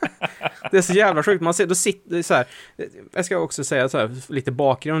 Det är så jävla sjukt. Man ser, då sitter så här, jag ska också säga så här, lite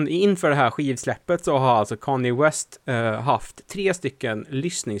bakgrund. Inför det här skivsläppet så har alltså Kanye West haft 3 stycken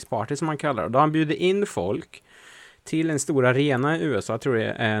lyssningsparty som man kallar det. Då han bjuder in folk till en stor arena i USA, jag tror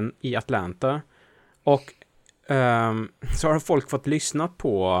det är i Atlanta. Och så har folk fått lyssna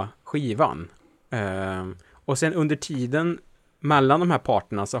på skivan. Och sen under tiden mellan de här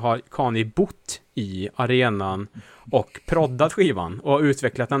parterna så har Kanye bott i arenan och proddat skivan och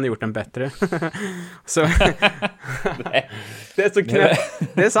utvecklat den och gjort den bättre. Så det är så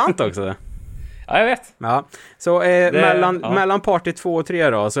det är sant också. Ja, jag vet. Ja. Så mellan party 2 och 3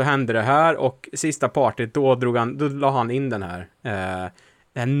 då så hände det här, och sista partyt då la han in den här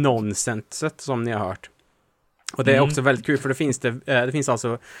nonsenset som ni har hört. Och det är också väldigt kul, för det finns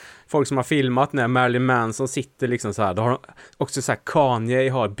alltså folk som har filmat när Marilyn Manson sitter liksom så här. Då har också så här, Kanye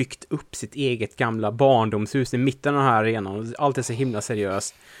har byggt upp sitt eget gamla barndomshus i mitten av den här arenan. Allt är så himla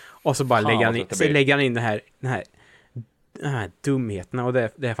seriöst. Och så bara lägger han in den här dumheterna, och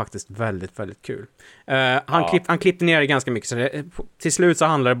det är faktiskt väldigt, väldigt kul. Han klippte ner det ganska mycket, så till slut så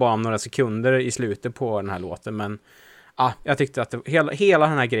handlar det bara om några sekunder i slutet på den här låten, men jag tyckte att hela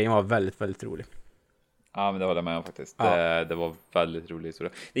den här grejen var väldigt, väldigt rolig. Ja, men det håller jag med om faktiskt. Ja. Det var väldigt roligt.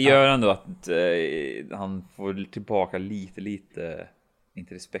 Det gör ändå att han får tillbaka lite,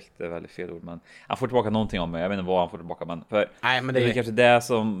 inte respekt är väldigt fel ord, men han får tillbaka någonting om mig. Jag vet inte vad han får tillbaka, men det är kanske det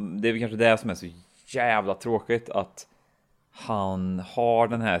som är så jävla tråkigt, att han har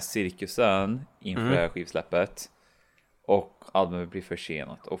den här cirkusen inför det här skivsläppet, och albumet blir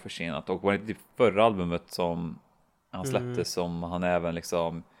försenat. Och var det typ förra albumet som han släppte som han även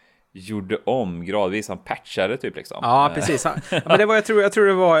liksom gjorde om gradvis, han patchade typ liksom. Ja, precis. Men det var, jag tror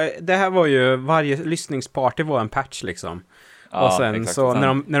det var, det här var ju, varje lyssningsparty var en patch liksom. Ja, och sen exakt, så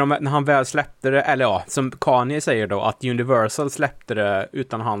när han väl släppte det, eller som Kanye säger då, att Universal släppte det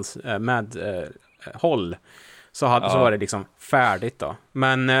utan hans medhåll, så var det liksom färdigt då.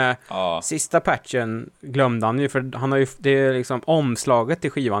 Men sista patchen glömde han ju, för han har ju, det är liksom omslaget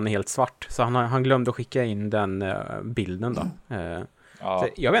till skivan är helt svart, så han glömde att skicka in den bilden då. Så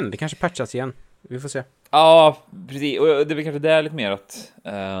jag vet inte, det kanske patchas igen. Vi får se. Ja, precis. Och det är kanske där lite mer att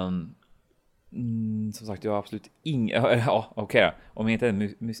som sagt, jag har absolut ingen okej. Om jag inte är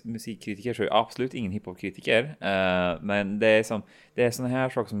en musikkritiker så är jag absolut ingen hiphop-kritiker. Men det är såna här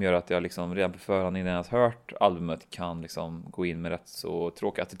saker som gör att jag liksom redan på förhand innan jag har hört albumet kan liksom gå in med rätt så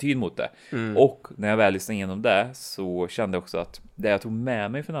tråkig attityd mot det. Och när jag väl lyssnade igenom det så kände jag också att det jag tog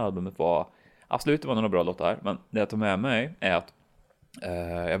med mig från albumet var, absolut det var några bra låtar, men det jag tog med mig är att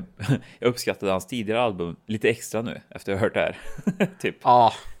jag uppskattade hans tidigare album lite extra nu efter jag har hört det här. Typ.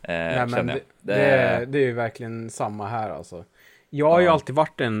 Det är ju verkligen samma här alltså. Jag har ju alltid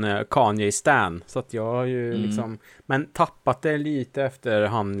varit en Kanye-stan, så att jag har ju liksom, men tappat det lite efter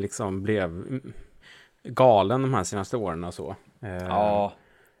han liksom blev galen de här senaste åren och så.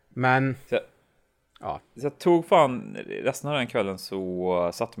 Men så jag tog fan resten av den kvällen, så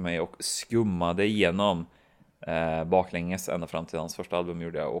satte mig och skummade igenom baklänges ända fram till hans första album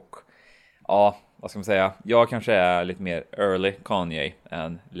gjorde jag, och vad ska man säga, jag kanske är lite mer early Kanye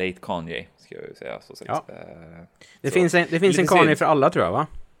än late Kanye, ska jag säga så. Det finns en Kanye för alla, tror jag, va?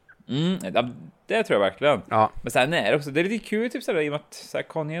 Det tror jag verkligen. Men sen är det också, det är lite kul typ sådär, i och med att såhär,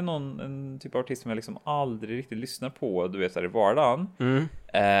 Kanye är en typ av artist som jag liksom aldrig riktigt lyssnar på, du vet, såhär i vardagen.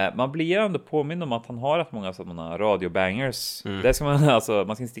 Man blir ändå påmind om att han har rätt många sådana radiobangers. Det ska man, alltså,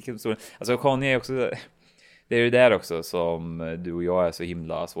 man ska inte sticka på stolen. Alltså Kanye är också, det är ju där också som du och jag är så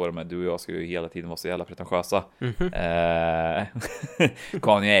himla svåra med. Du och jag ska ju hela tiden vara så jävla pretentiösa.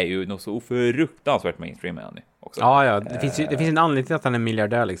 Kanye är ju något så fruktansvärt mainstream med han också. Det finns en anledning till att han är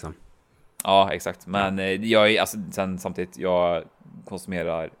miljardär liksom. Ja, exakt. Men jag är, alltså, sen samtidigt, jag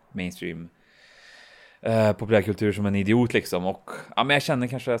konsumerar mainstream populärkultur som en idiot liksom. Och men jag känner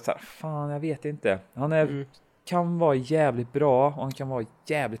kanske så här, fan, jag vet inte. Han är kan vara jävligt bra, och han kan vara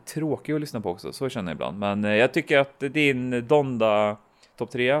jävligt tråkig att lyssna på också. Så känner jag ibland. Men jag tycker att din Donda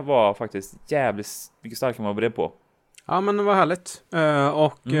topp 3 var faktiskt jävligt mycket starkare än vad jag var beredd på. Ja, men det var härligt.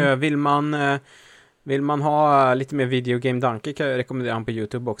 Vill man ha lite mer Video Game Donkey, kan jag rekommendera han på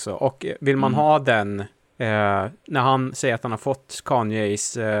YouTube också. Och vill man ha den när han säger att han har fått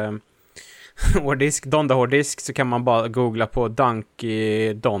Kanyes hårddisk, Donda hårddisk, så kan man bara googla på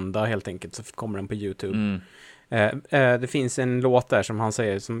Donkey Donda helt enkelt, så kommer den på YouTube. Det finns en låt där som han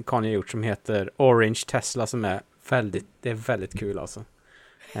säger, som Kanye gjort, som heter Orange Tesla, som är väldigt kul alltså.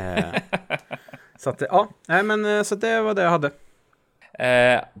 Så att så det var det jag hade.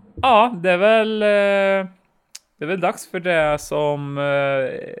 Det är väl dags för det som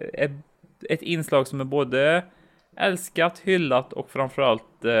är ett inslag som är både älskat, hyllat och framförallt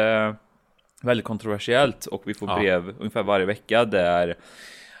väldigt kontroversiellt och vi får brev ungefär varje vecka där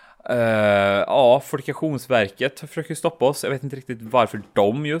Fortifikationsverket försöker stoppa oss. Jag vet inte riktigt varför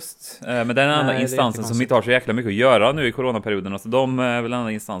de just. Men den andra instansen som inte har så jäkla mycket att göra nu i coronaperioden. Alltså de är väl den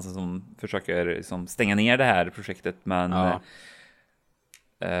andra instansen som försöker liksom stänga ner det här projektet. Men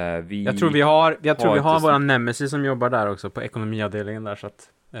jag tror vi har våran nemesis som jobbar där också på ekonomiavdelningen där så att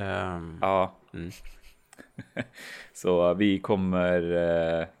så vi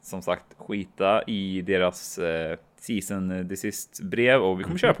kommer som sagt skita i deras season desist brev och vi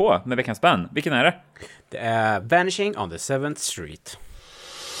kommer köra på med veckans band. Vilken är det? Det är Vanishing on the 7th Street.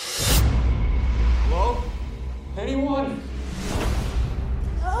 Hello? Anyone?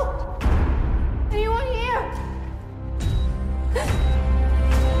 Help! Anyone here?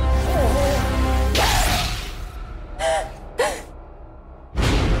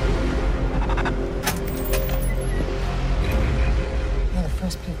 You're the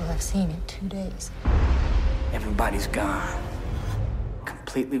first people I've seen in 2 days. Everybody's gone.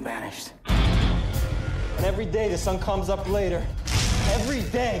 Completely vanished. And every day the sun comes up later. Every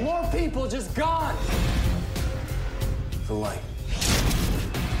day. More people just gone. The light.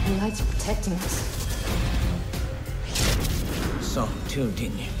 The light's protecting us. Saw him too,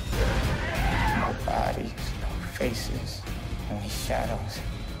 didn't you? No bodies, no faces, only shadows.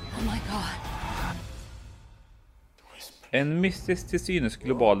 Oh my god. En mystisk till synes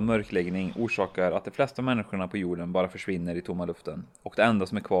global mörkläggning orsakar att de flesta människorna på jorden bara försvinner i tomma luften och det enda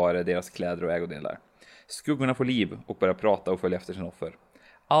som är kvar är deras kläder och ägodelar. Skuggorna får liv och börjar prata och följa efter sin offer.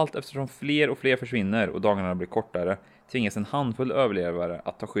 Allt eftersom fler och fler försvinner och dagarna blir kortare tvingas en handfull överlevare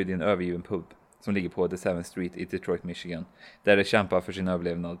att ta skydd i en övergiven pub som ligger på The 7th Street i Detroit, Michigan, där de kämpar för sin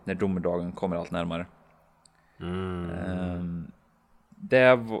överlevnad när domedagen kommer allt närmare. Det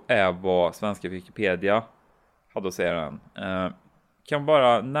är vad svenska Wikipedia hade att säga den. Kan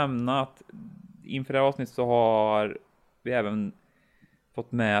bara nämna att inför det här avsnittet så har vi även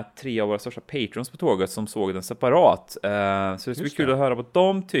fått med 3 av våra största patrons på tåget som såg den separat. Så det ska bli kul att höra vad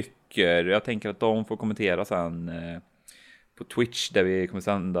de tycker. Jag tänker att de får kommentera sen på Twitch där vi kommer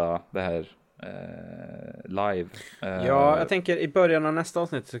sända det här live. Ja, jag tänker i början av nästa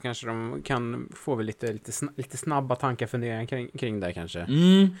avsnitt så kanske de kan få vi lite snabba tankar funderingar kring det kanske.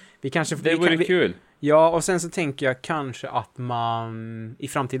 Det vore kul. Ja, och sen så tänker jag kanske att man i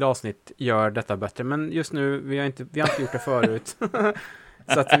framtida avsnitt gör detta bättre. Men just nu, vi har inte gjort det förut.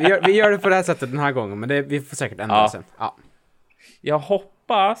 Så att vi gör det på det här sättet den här gången. Men vi får säkert ändra sen. Ja. Jag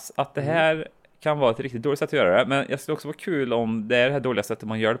hoppas att det här kan vara ett riktigt dåligt sätt att göra det. Men jag skulle också vara kul om det är det här dåliga sättet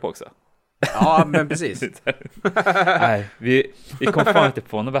man gör det på också. Ja, men precis. Nej, vi kom fan inte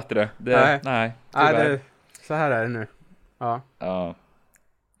på något bättre. Nej, så här är det nu. Ja.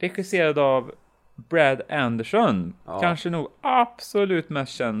 Regisserad av Brad Anderson. Kanske nog absolut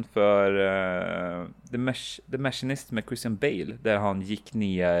mest känd för The Machinist med Christian Bale. Där han gick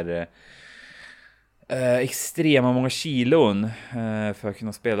ner extrema många kilon för att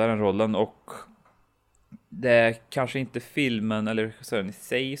kunna spela den rollen. Och det är kanske inte filmen eller regissören i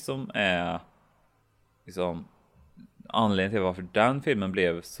sig som är liksom anledningen till varför den filmen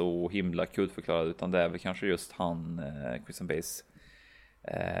blev så himla kultförklarad, utan det är väl kanske just han Christian Bales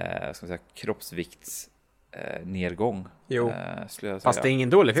ska man säga kroppsvikts nedgång. Jo, fast det är ingen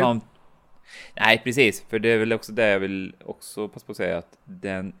dålig film. Nej, precis, för det är väl också det jag vill också passa på att säga, att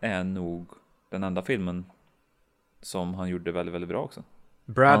den är nog den enda filmen som han gjorde väldigt, väldigt bra också.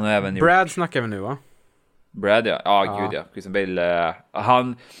 Brad snackar vi nu, va? Brad, gud ja. Christian Bale,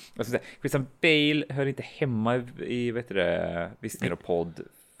 Christian Bale hör inte hemma i Visst och podd,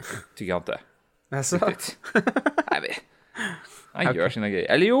 tycker jag inte. Alltså? Nej, han gör sina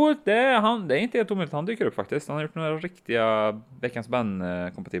grejer. Eller jo, det är inte helt omöjligt. Han dyker upp faktiskt. Han har gjort några riktiga veckans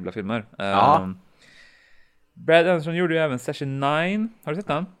band-kompatibla filmer. Brad Anderson gjorde ju även Session 9. Har du sett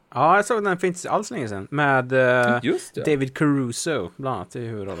den? Ja, jag såg den för inte alls länge sedan. Med David Caruso, bland annat, i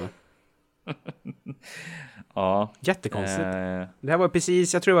huvudrollen. Ja. Jättekonstigt. Det här var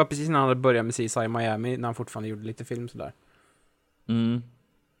precis, jag tror det var precis när han hade börjat med CSI Miami, när han fortfarande gjorde lite film sådär.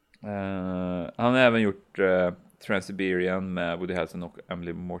 Han har även gjort Trans-Siberian med Woody Harrelson och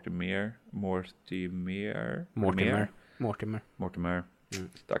Emily Mortimer.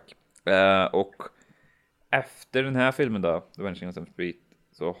 Tack. Och efter den här filmen då, The Vanishing on the 7th Street,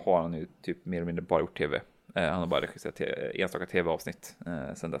 så har han ju typ mer eller mindre bara gjort tv. Han har bara regisserat enstaka tv-avsnitt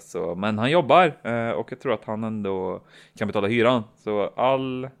sen dess. Så, men han jobbar och jag tror att han ändå kan betala hyran. Så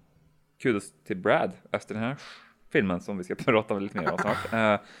all kudos till Brad efter den här filmen som vi ska prata lite mer om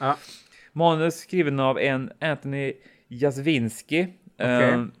snart. Manus skriven av en Anthony Jaswinski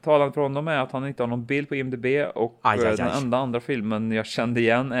Talande för honom är att han inte har någon bild på IMDb och den enda andra filmen jag kände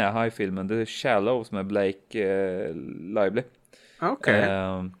igen är High-filmen The Shallows med Blake Lively. Okej.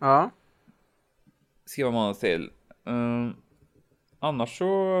 Skriver man till. Annars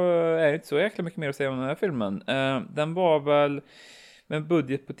så är det inte så jäkla mycket mer att säga om den här filmen. Den var väl med en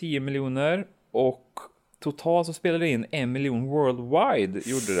budget på 10 miljoner och totalt så spelade in 1 miljon worldwide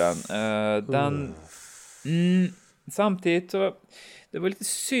gjorde den. Samtidigt så det var lite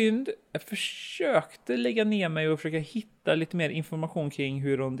synd. Jag försökte lägga ner mig och försöka hitta lite mer information kring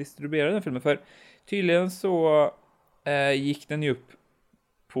hur de distribuerade den filmen. För tydligen så gick den ju upp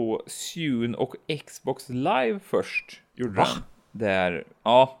på Zune och Xbox Live först. Gjorde den. Där,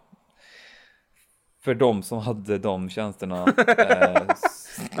 ja. För de som hade de tjänsterna.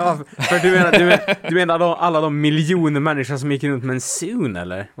 Ja, för du menar alla de miljoner människor som gick runt med en Zune,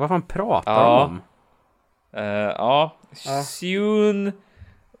 eller? Vad fan pratar de om? Zune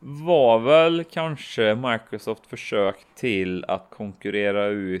var väl kanske Microsoft försök till att konkurrera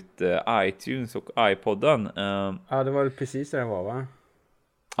ut iTunes och iPodden. Ja, det var precis det den var, va?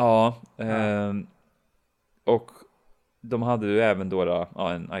 Ja, och de hade ju även då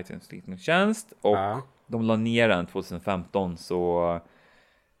en iTunes-tjänst och de la ner den 2015 så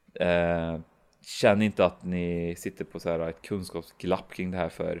känn inte att ni sitter på så här ett kunskapsglapp kring det här,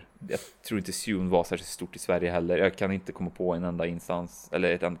 för jag tror inte Zune var särskilt stort i Sverige heller. Jag kan inte komma på en enda instans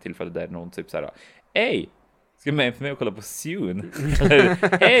eller ett enda tillfälle där någon typ så här: "Hej, ska du med för mig och kolla på Zune?" Eller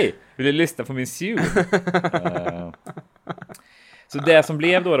 "Hej, vill du lyssna på min Zune?" Så det som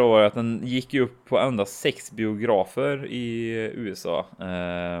blev då var att den gick ju upp på endast 6 biografer i USA.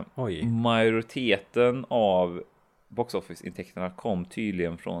 Majoriteten av box office-intäkterna kom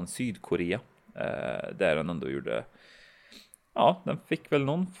tydligen från Sydkorea. Där den ändå gjorde... Ja, den fick väl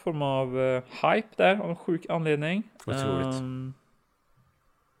någon form av hype där av en sjuk anledning. Otroligt.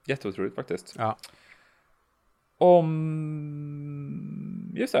 Jätteotroligt faktiskt. Ja.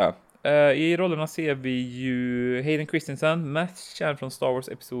 Just det. I rollerna ser vi ju Hayden Christensen, mest känd från Star Wars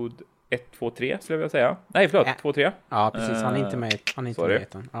episod 1, 2, 3 skulle jag vilja säga. Nej, förlåt, 2, 3. Ja, precis. Han är inte med. Han är inte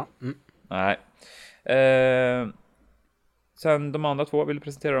med. Ja. Nej. Sen de andra två, vill du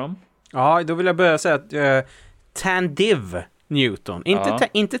presentera dem? Ja, då vill jag börja säga att Tandiv Newton.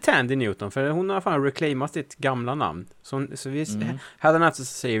 Inte Tandy Newton, för hon har fan reclaimat sitt gamla namn. Så vi hade så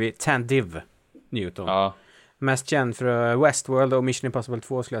säger vi Tandiv Newton. Ja. Mest känd för Westworld och Mission Impossible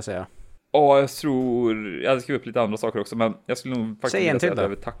 2 skulle jag säga. Jag tror... Jag hade skrivit upp lite andra saker också, men jag skulle nog faktiskt säga en till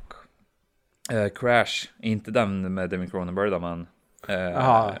då. Tack. Crash. Inte den med David Cronenberg, men...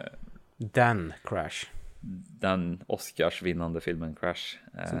 Den Crash. Den Oscars-vinnande filmen Crash.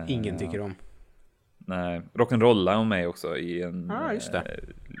 Som ingen tycker om. Nej, Rock'n'Rolla är med också i en just det.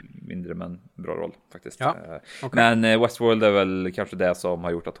 mindre men bra roll faktiskt. Ja, okay. Men Westworld är väl kanske det som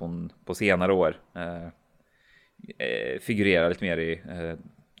har gjort att hon på senare år figurerar lite mer i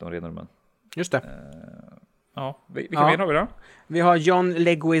de rena rummen. Just det. Vilka mer har vi då? Vi har John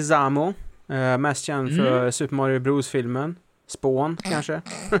Leguizamo, mest känd för Super Mario Bros-filmen. Spawn, kanske.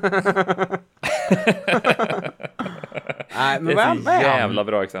 Nej, men det är ett jävla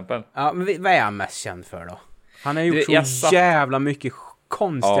bra exempel. Ja, men vad är han mest känd för då? Han har gjort så jävla mycket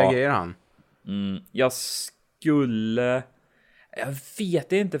konstiga grejer han. Jag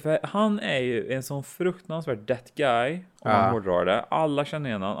vet inte, för han är ju en sån fruktansvärt dead guy om man hårdrar det. Alla känner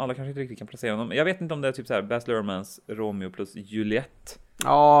igen honom, alla kanske inte riktigt kan placera honom. Jag vet inte om det är typ så här Baz Luhrmanns Romeo plus Juliet.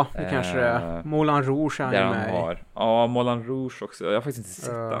 Ja, det kanske det är. Moulin Rouge är han med. Ja, Moulin Rouge också. Jag har faktiskt inte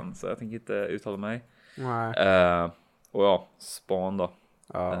sett den, så jag tänker inte uttala mig. Nej. Och Spawn då.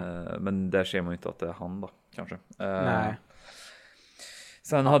 Men där ser man ju inte att det är han då, kanske. Nej.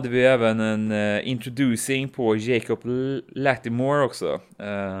 Sen hade vi även en introducing på Jacob Latimore också.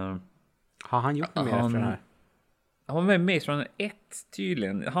 Har han gjort något mer efter det här? Han var med i Maze Runner 1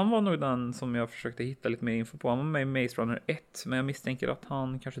 tydligen. Han var nog den som jag försökte hitta lite mer info på. Han var med i Maze Runner 1, men jag misstänker att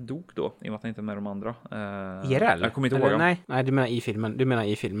han kanske dog då, i och med att han inte är med de andra. IRL? Jag kommer inte ihåg. Nej, du menar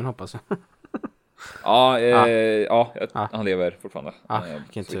i filmen hoppas jag. Han lever fortfarande.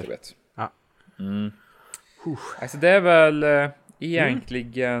 Vilken tur. Alltså det är väl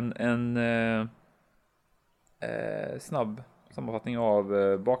egentligen en snabb sammanfattning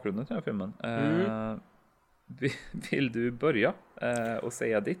av bakgrunden till den här filmen. Vill du börja och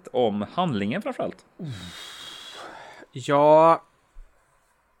säga ditt om handlingen framförallt? Ja.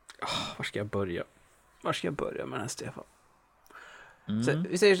 Var ska jag börja med den här, Stefan? Så,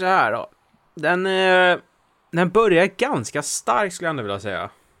 vi säger så här då. Den börjar ganska stark, skulle jag ändå vilja säga.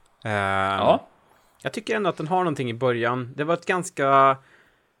 Jag tycker ändå att den har någonting i början. Det var ett ganska...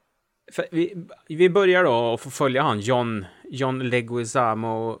 Vi börjar då att få följa han, John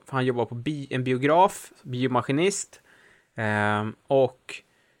Leguizamo, han jobbar på en biograf, biomaskinist, och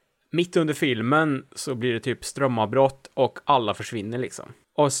mitt under filmen så blir det typ strömavbrott och alla försvinner liksom.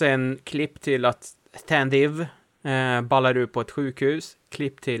 Och sen klipp till att Tandiv ballar ut på ett sjukhus,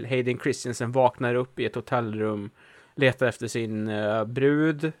 klipp till Hayden Christensen vaknar upp i ett hotellrum, letar efter sin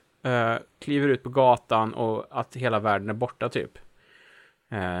brud, kliver ut på gatan och att hela världen är borta typ.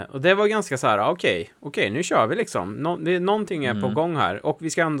 Och det var ganska så här, okej, nu kör vi liksom. Någonting är på gång här. Och vi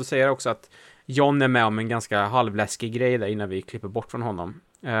ska ändå säga också att John är med om en ganska halvläskig grej där innan vi klipper bort från honom.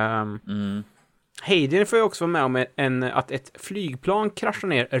 Hayden får ju också vara med om att ett flygplan kraschar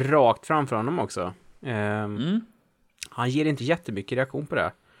ner rakt framför honom också. Han ger inte jättemycket reaktion på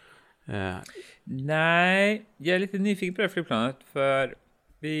det. Nej, jag är lite nyfiken på det flygplanet, för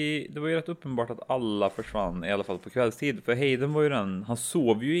det var ju rätt uppenbart att alla försvann, i alla fall på kvällstid. För Hayden var ju han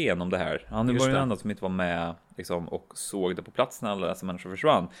sov ju igenom det här. Han var ju den enda som inte var med liksom, och såg det på plats när alla dessa människor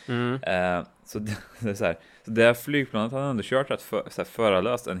försvann. Så det är så här, så det här flygplanet hade ändå kört rätt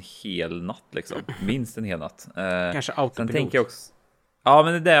förarlöst en hel natt liksom. Minst en hel natt. Kanske autopilot. Tänker jag också, ja,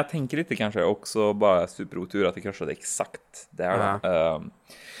 men det är det jag tänker lite kanske. Också bara superotur att det kraschade exakt där.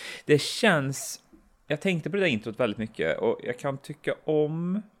 Det känns... Jag tänkte på det där introt väldigt mycket och jag kan tycka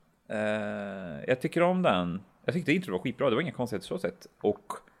om... jag tycker om den. Jag tyckte introt var skitbra, det var inga konstigheter så sett.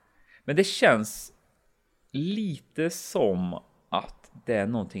 Men det känns lite som att det är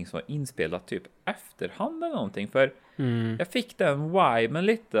någonting som var inspelat typ efterhand eller någonting. För jag fick den viben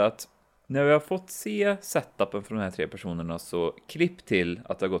lite att när vi har fått se setupen för de här 3 personerna så klipp till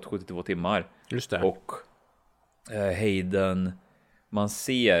att det har gått 72 timmar. Just det. Och Hayden... Man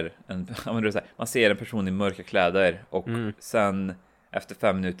ser en person i mörka kläder och sen efter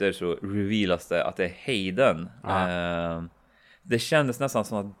 5 minuter så revealas det att det är Hayden. Det kändes nästan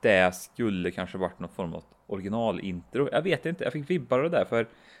som att det skulle kanske varit någon form av originalintro. Jag vet inte, jag fick vibbar av det där, för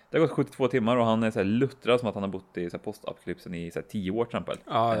det har gått 72 timmar och han är så här luttrad som att han har bott i så här postapokalypsen i så här 10 år till exempel.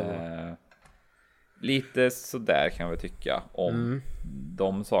 Lite så där kan jag tycka om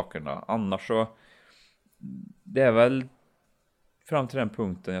de sakerna. Annars så det är väl fram till den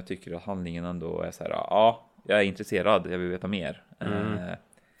punkten jag tycker att handlingen ändå är så här, ja, jag är intresserad, jag vill veta mer.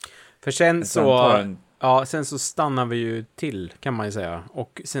 För sen så stannar vi ju till, kan man ju säga.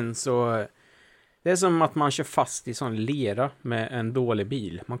 Och sen så det är som att man kör fast i sån lera med en dålig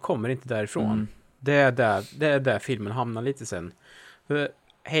bil. Man kommer inte därifrån. Det är där filmen hamnar lite sen.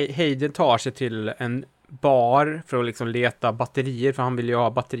 Hayden tar sig till en bar för att liksom leta batterier, för han vill ju ha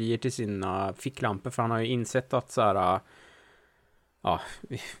batterier till sina ficklampor, för han har ju insett att så här,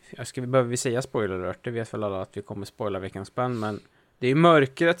 behöver vi säga spoiler alert? Det vet väl alla att vi kommer spoila veckans spänn, men det är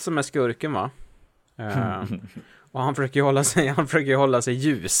mörkret som är skurken, va? Och han försöker hålla sig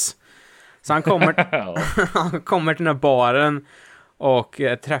ljus. Så han kommer till den här baren och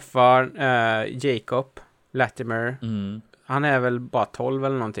träffar Jacob Latimer. Han är väl bara 12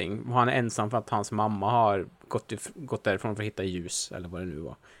 eller någonting. Och han är ensam för att hans mamma har gått därifrån för att hitta ljus, eller vad det nu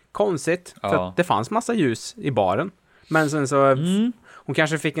var. Konstigt, för att det fanns massa ljus i baren. Men sen så hon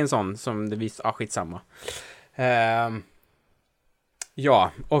kanske fick en sån som det visade, skitsamma.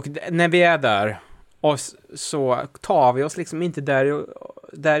 Och när vi är där och så tar vi oss liksom inte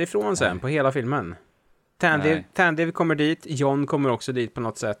därifrån sen på hela filmen. Tandy kommer dit, John kommer också dit på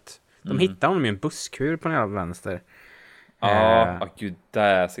något sätt. De hittar honom i en busskur på den jävla vänster. Gud, det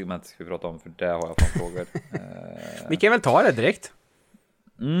här segmentet ska vi prata om, för det har jag fan frågor. Vi kan väl ta det direkt.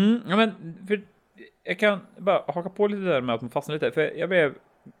 Ja, men för jag kan bara haka på lite där med att man fastnar lite. För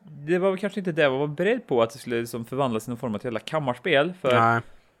det var kanske inte det jag var beredd på, att det skulle liksom förvandlas i någon form av ett jävla kammarspel. För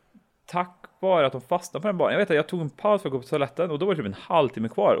tack vare att de fastnade på den baren. Jag vet att jag tog en paus för att gå på toaletten och då var det typ en halvtimme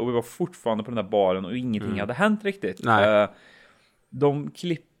kvar och vi var fortfarande på den där baren och ingenting hade hänt riktigt. De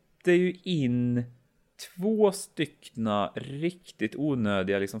klippte ju in 2 styckna riktigt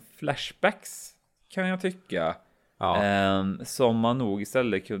onödiga liksom flashbacks, kan jag tycka. Som man nog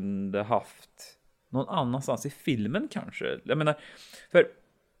istället kunde haft någon annanstans i filmen kanske. Jag menar, för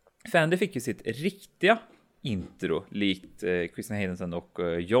Fandy fick ju sitt riktiga intro likt Kristen Haydensen och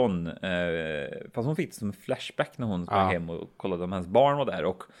John, fast hon fick det som en flashback när hon sprang hem och kollade om hans barn var där,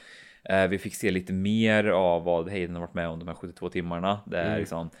 och vi fick se lite mer av vad Hayden har varit med om de här 72 timmarna. Det är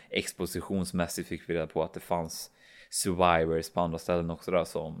liksom expositionsmässigt fick vi reda på att det fanns survivors på andra ställen också där,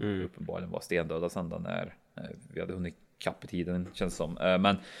 som uppenbarligen var stendöda sen när vi hade hunnit kapp i tiden, känns som.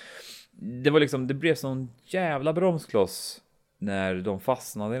 Men det var liksom, det blev sån jävla bromskloss när de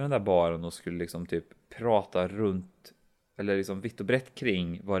fastnade i den där baren och skulle liksom typ prata runt, eller liksom vitt och brett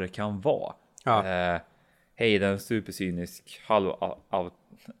kring vad det kan vara. Hayden, supercynisk,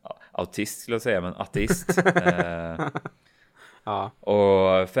 autist skulle jag säga, men ateist. Ja.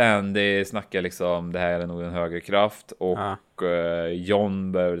 Och Fandy snackar liksom det här är nog en högre kraft och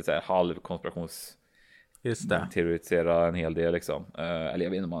John började säga halvkonspirations just det. teoretisera en hel del liksom. Eller jag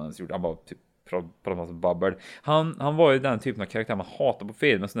vet inte om han ens gjorde, han var typ pratade massa babbel. Han var ju den typen av karaktär man hatar på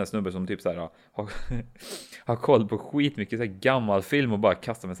film, en sån där snubbe som typ så här har koll på skitmycket så här gammal film och bara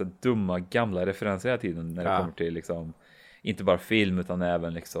kastar med så här dumma gamla referenser hela tiden när det kommer till liksom inte bara film utan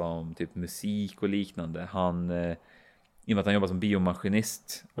även liksom typ musik och liknande. Han i och med att han jobbar som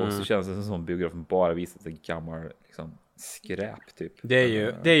biomaskinist och så känns det som biografen bara visar sig gammal liksom skräp typ. Det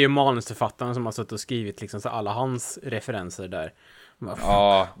är ju manusförfattaren som har suttit och skrivit liksom så alla hans referenser där.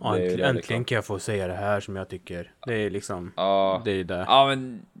 Ja, äntligen kan jag få säga det här som jag tycker. Det är liksom det är det. Ja,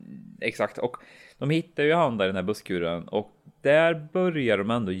 men exakt. Och de hittar ju han där i den här busskuren och där börjar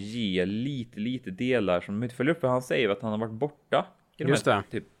de ändå ge lite delar som de inte följer upp, för han säger att han har varit borta i de här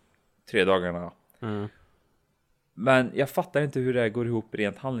typ 3 dagarna. Men jag fattar inte hur det här går ihop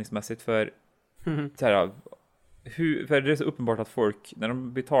rent handlingsmässigt för så här, för det är så uppenbart att folk när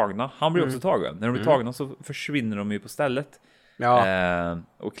de blir tagna, han blir också tagen. När de blir tagna så försvinner de ju på stället.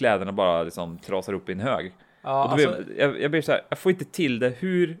 Och kläderna bara liksom trasar upp i en hög. Och då jag blir så här, jag får inte till det.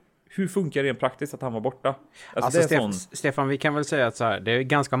 Hur funkar det rent praktiskt att han var borta? Alltså det är Stefan, vi kan väl säga att så här, det är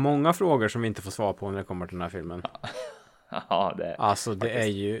ganska många frågor som vi inte får svar på när det kommer till den här filmen. Ja, det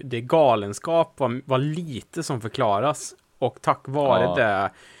är galenskap vad lite som förklaras. Och tack vare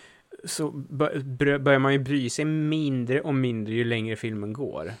det så börjar man ju bry sig mindre och mindre ju längre filmen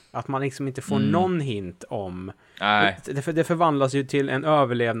går. Att man liksom inte får någon hint om... Nej. Det förvandlas ju till en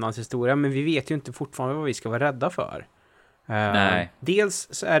överlevnadshistoria, men vi vet ju inte fortfarande vad vi ska vara rädda för. Nej. Dels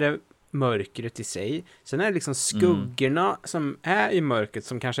så är det mörkret i sig. Sen är det liksom skuggorna som är i mörkret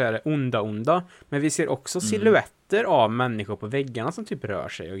som kanske är det onda. Men vi ser också silhuetter av människor på väggarna som typ rör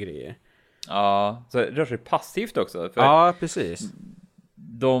sig och grejer. Ja, så det rör sig passivt också. För ja, precis.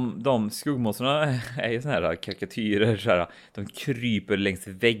 De skuggmonsterna är ju såna här karikatyrer så här, de kryper längs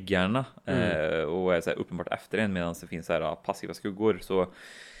väggarna och är så här uppenbart efter en medan det finns så här passiva skuggor. Så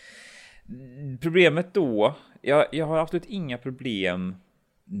problemet då, jag har absolut inga problem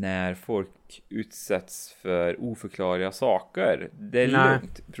när folk utsätts för oförklarliga saker. Det är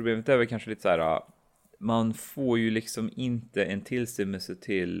lugnt. Problemet är väl kanske lite så här, man får ju liksom inte en tillstymmelse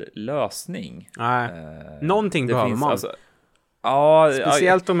till lösning. Nej. Någonting behöver man. Alltså,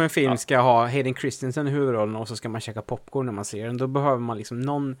 speciellt om en film ska ha Hayden Christensen i huvudrollen och så ska man käka popcorn när man ser den. Då behöver man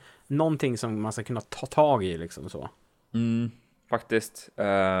liksom någonting som man ska kunna ta tag i liksom så. Faktiskt.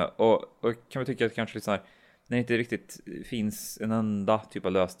 Och kan vi tycka att kanske lite så här, när det inte riktigt finns en enda typ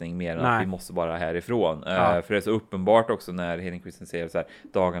av lösning mer än att vi måste bara härifrån. För det är så uppenbart också när Hayden Christensen säger så här,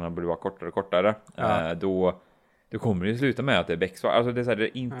 dagarna borde vara kortare och kortare. Då kommer det ju sluta med att det är becksvar. Alltså det är, så här,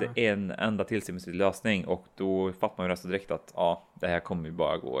 det är inte en enda tillstymmelse till lösning. Och då fattar man ju nästan direkt att det här kommer ju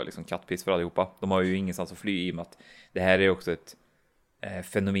bara gå liksom kattpiss för allihopa. De har ju ingenstans att fly i och med att det här är också ett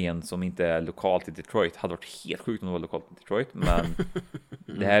fenomen som inte är lokalt i Detroit. Hade varit helt sjukt om det var lokalt i Detroit. Men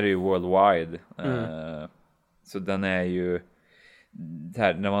det här är ju worldwide. Så den är ju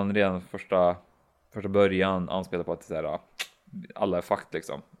här, när man redan första början anspelar på att så här, alla är fakt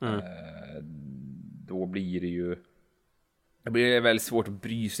liksom. Då blir det blir väldigt svårt att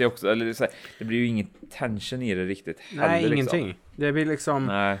bry sig också. Eller så här, det blir ju ingen tension i det riktigt heller. Nej, ingenting. Liksom. Det blir liksom...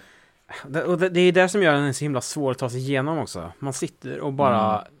 Nej. Och det är det som gör den så himla svår att ta sig igenom också. Man sitter och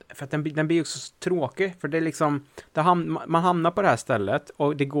bara... För att den blir ju också så tråkig. För det är liksom... man hamnar på det här stället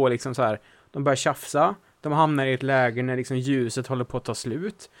och det går liksom så här... De börjar tjafsa. De hamnar i ett läge när liksom ljuset håller på att ta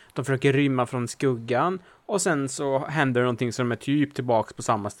slut. De försöker rymma från skuggan. Och sen så händer någonting som är typ tillbaka på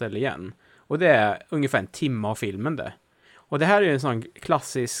samma ställe igen. Och det är ungefär en timme av filmen det. Och det här är en sån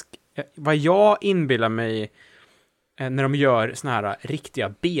klassisk... Vad jag inbillar mig när de gör såna här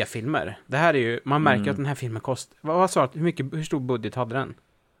riktiga B-filmer. Det här är ju... Man märker att den här filmen kostar... Vad sa du? Hur stor budget hade den?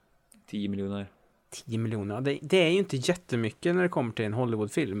 10 miljoner. 10 miljoner. Det är ju inte jättemycket när det kommer till en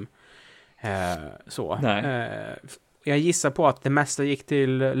Hollywoodfilm. Jag gissar på att det mesta gick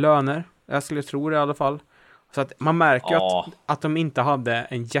till löner. Jag skulle tro det i alla fall. Så att man märker att de inte hade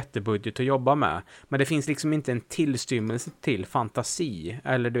en jättebudget att jobba med. Men det finns liksom inte en tillstymmelse till fantasi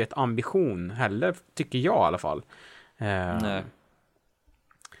eller du vet ambition heller, tycker jag i alla fall. Nej.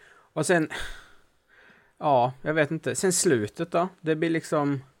 Och sen jag vet inte. Sen slutet då. Det blir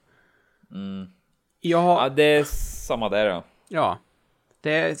liksom ja, det är samma där då. Ja.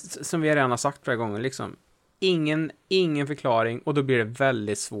 Det är som vi redan har sagt flera gånger liksom. Ingen förklaring och då blir det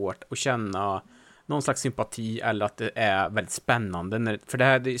väldigt svårt att känna någon slags sympati eller att det är väldigt spännande för det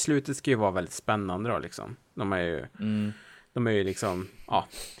här i slutet ska ju vara väldigt spännande då liksom. De är ju liksom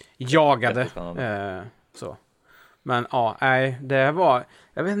jagade så. Men ja, nej, det var,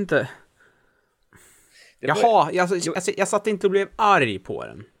 jag vet inte. Jag satt inte och blev arg på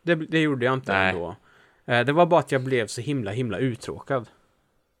den. Det gjorde jag inte ändå. Det var bara att jag blev så himla uttråkad.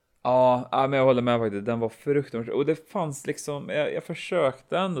 Ja, men jag håller med faktiskt. Den var fruktansvärt. Och det fanns liksom, jag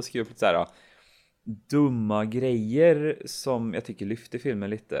försökte ändå skriva upp lite så här dumma grejer som jag tycker lyfter filmen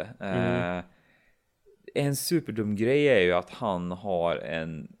lite. En superdum grej är ju att han har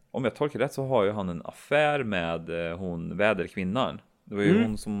om jag tolkar rätt så har ju han en affär med hon väderkvinnan. Det var ju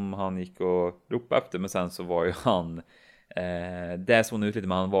hon som han gick och ropade efter, men sen så var ju han det såg ut lite,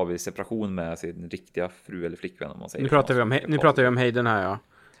 men han var vid separation med sin riktiga fru eller flickvän om man säger. Nu pratar vi om Hayden här, ja.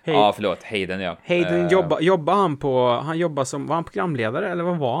 Ja, förlåt, Hayden, ja. Hayden jobbar han jobbar som, var han programledare eller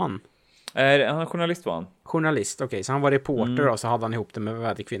vad var han? Han är journalist, var han. Journalist, okej. Så han var reporter och så hade han ihop det med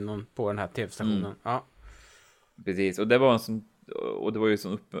väderkvinnan på den här tv-stationen. Ja. Precis, och det var en sån, och det var ju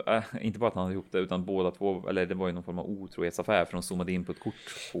sån inte bara att han hade ihop det, utan båda två, eller det var ju någon form av otrohetsaffär, för de zoomade in på ett kort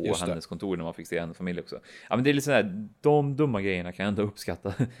på hennes kontor när man fick se hennes familj också. Ja, men det är lite sådär, de dumma grejerna kan jag ändå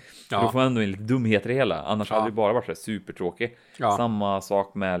uppskatta. Då får man ändå en lite dumheter i hela, annars hade det bara varit så supertråkigt. Samma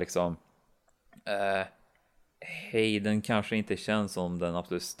sak med liksom Hayden kanske inte känns som den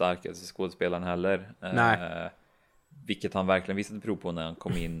absolut starkaste skådespelaren heller. Vilket han verkligen visade prov på när han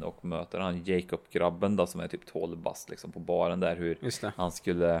kom in och möter han Jacob-grabben då, som är typ 12 bast liksom på baren där, hur han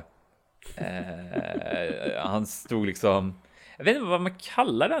skulle han stod liksom, jag vet inte vad man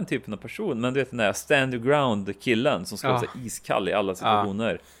kallar den typen av person, men du vet den där stand your ground-killen som ska vara så iskall i alla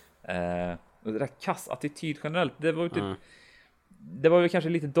situationer. Och det där kass-attityd generellt, det var ju typ det var väl kanske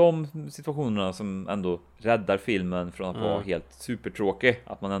lite de situationerna som ändå räddar filmen från att vara helt supertråkig,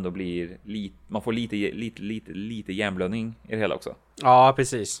 att man ändå blir man får lite hjärnblödning i det hela också. Ja,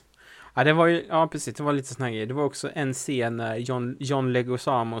 precis. Ja, det var ju, precis, det var lite sån här grej. Det var också en scen när John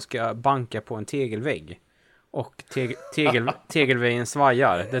Leguizamo ska banka på en tegelvägg. Och tegelväggen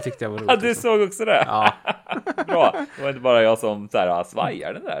svajar. Det tyckte jag var roligt. Ja, du såg också det? Ja. Bra. Det var inte bara jag som så här,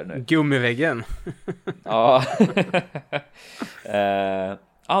 svajar den där nu. Gummiväggen. Ja.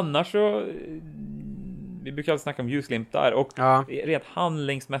 Annars så vi brukar alltid snacka om ljusglimtar och rent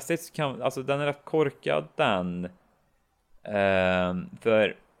handlingsmässigt så kan, alltså den är rätt korkad den.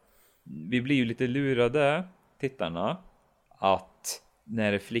 För vi blir ju lite lurade, tittarna, att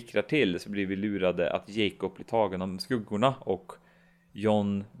när det flickrar till så blir vi lurade att Jacob blir tagen av skuggorna och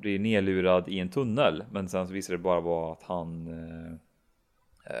John blir nedlurad i en tunnel, men sen så visar det bara vara att han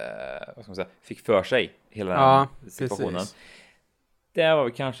vad ska man säga, fick för sig hela den situationen. Precis. Det var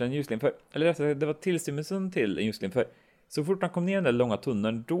kanske en ljusglimt, eller det var tillstymmelsen till en ljusglimt, för så fort han kom ner i den där långa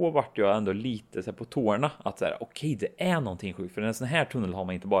tunneln, då vart jag ändå lite så här på tårna att så här, okej, det är någonting sjukt, för en sån här tunnel har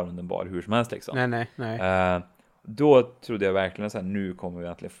man inte bara under bar hur som helst liksom. Nej. Då trodde jag verkligen så här, nu kommer vi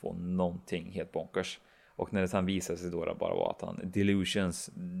äntligen få någonting helt bonkers. Och när det sen visade sig då bara var att han delusions,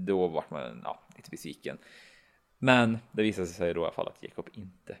 då vart man lite besviken. Men det visade sig då i alla fall att Jacob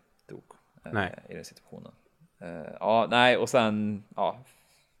inte dog i den situationen. Och sen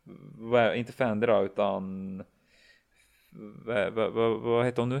inte Fendi då, utan vad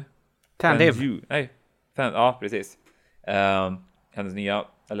heter hon nu? Tandiv. Ja, precis. Hennes nya,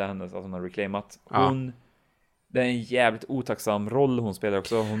 eller hennes, alltså hon har reclaimat. Det är en jävligt otacksam roll hon spelar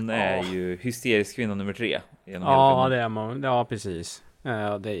också. Hon är ju hysterisk kvinna nummer 3. Ja, det är man. Ja, precis.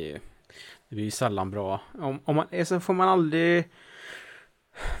 Ja, det blir ju sällan bra. Om man, så får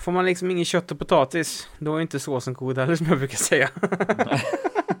man liksom ingen kött och potatis, då är inte såsen god heller, som jag brukar säga.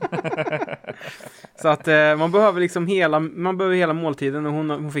 Så att man behöver hela måltiden, och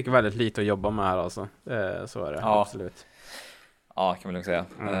hon fick väldigt lite att jobba med här alltså. Så är det, absolut. Ja, kan man nog säga.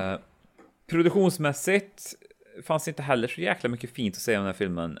 Produktionsmässigt fanns inte heller så jäkla mycket fint att säga om den här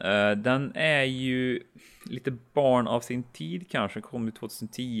filmen. Den är ju lite barn av sin tid, kanske kom ut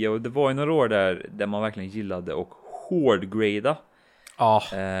 2010, och det var ju några år där man verkligen gillade och hårdgrada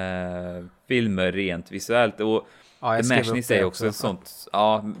filmer rent visuellt. Och The Machinist är också ett sånt.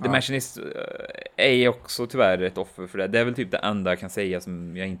 The Machinist är också tyvärr ett offer för det. Det är väl typ det enda jag kan säga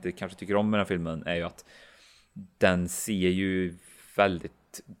som jag inte kanske tycker om med den här filmen, är ju att den ser ju väldigt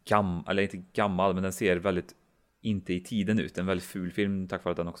eller inte gammal, men den ser väldigt inte i tiden ut. En väldigt ful film, tack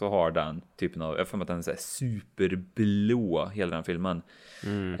vare att den också har den typen av, jag får med att den är så här superblå hela den filmen.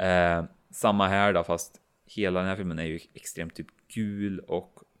 Samma här då, fast hela den här filmen är ju extremt typ gul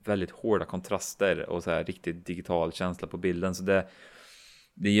och väldigt hårda kontraster och så här riktigt digital känsla på bilden, så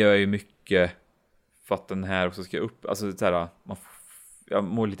det gör ju mycket för att den här också ska upp, alltså så här, jag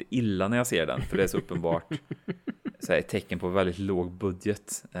mår lite illa när jag ser den, för det är så uppenbart så här, ett tecken på väldigt låg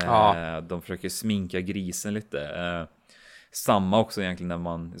budget. De försöker sminka grisen lite. Samma också egentligen när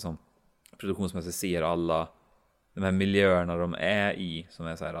man liksom produktionsmässigt ser alla de här miljöerna de är i, som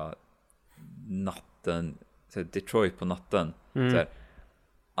är så här natten, så här Detroit på natten, så här,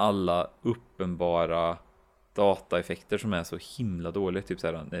 alla uppenbara dataeffekter som är så himla dåliga, typ så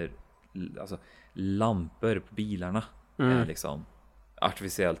här när, alltså, lampor på bilarna är liksom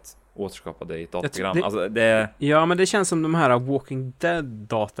artificiellt återskapade i ett dataprogram. Alltså, ja, men det känns som de här Walking Dead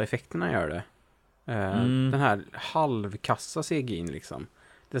dataeffekterna gör det. Den här halvkassa CGI:n liksom.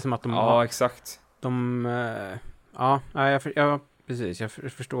 Det är som att de har... exakt. Precis. Jag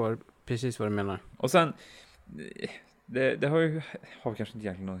förstår precis vad du menar. Och sen det har kanske inte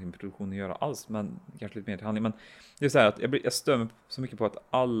egentligen någonting med produktion att göra alls, men kanske lite mer till handling. Men det är så här att jag stör mig så mycket på att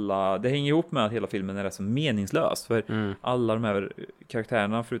det hänger ihop med att hela filmen är rätt så meningslös. För alla de här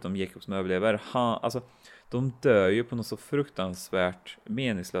karaktärerna, förutom Jacob som överlever, alltså, de dör ju på något så fruktansvärt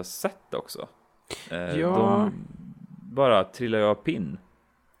meningslöst sätt också. De bara trillar ju av pinn.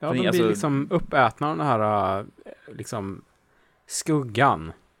 Ja, de blir liksom uppätna av den här liksom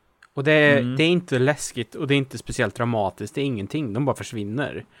skuggan. Och det är inte läskigt och det är inte speciellt dramatiskt. Det är ingenting. De bara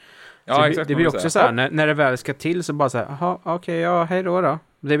försvinner. Ja, exakt, det blir också så här, när det väl ska till så bara så här, jaha, okej, hej då.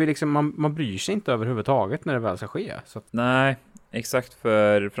 Det blir liksom, man bryr sig inte överhuvudtaget när det väl ska ske. Så. Nej, exakt,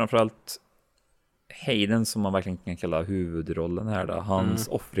 för framförallt Hayden, som man verkligen kan kalla huvudrollen här då, hans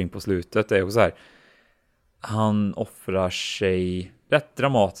offring på slutet är också så här, han offrar sig rätt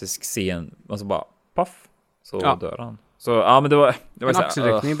dramatisk scen, alltså bara paff, så dör han. Så men det var en så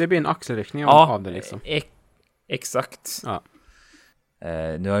axelryckning, det blir en axelryckning av det liksom. Exakt. Ja.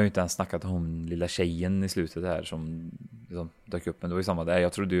 Nu har jag ju inte ens snackat om lilla tjejen i slutet här som dök upp, men det var ju samma där.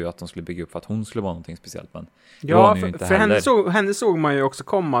 Jag trodde ju att de skulle bygga upp för att hon skulle vara någonting speciellt, men ja, för henne såg man ju också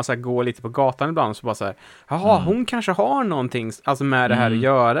komma så här, gå lite på gatan ibland, så bara så här, jaha, hon kanske har någonting alltså med det här att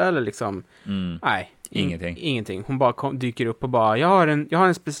göra, eller liksom nej, ingenting. Hon bara dyker upp och bara, jag har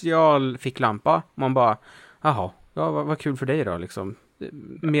en special ficklampa. Man bara, jaha, vad kul för dig då liksom.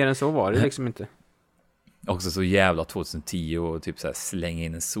 Mer än så var det liksom inte. Också så jävla 2010 och typ så här slänga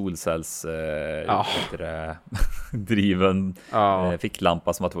in en solcells driven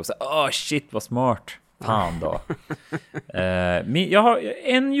ficklampa som att det var så här, shit vad smart. Fan då. Jag har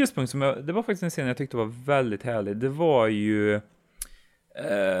en ljuspunkt det var faktiskt en scen jag tyckte var väldigt härlig. Det var ju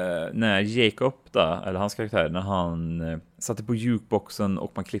när Jacob då, eller hans karaktär, när han satte på jukeboxen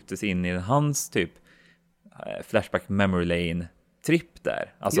och man klipptes in i hans typ flashback memory lane trip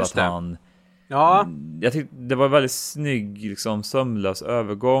där. Alltså just att han jag tyckte det var väldigt snygg liksom sömlös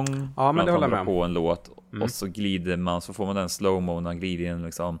övergång. Ja, men det håller med. På en låt och så glider man, så får man den slow-mo när han glider in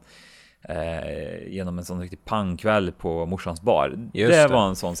liksom genom en sån riktig pangkväll på morsans bar. Det var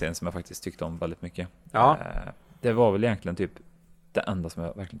en sån scen som jag faktiskt tyckte om väldigt mycket. Ja. Det var väl egentligen typ det enda som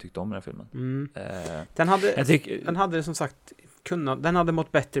jag verkligen tyckte om i den här filmen. Den hade som sagt den hade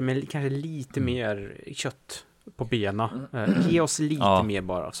mått bättre med kanske lite mer kött på benen. Ge oss lite mer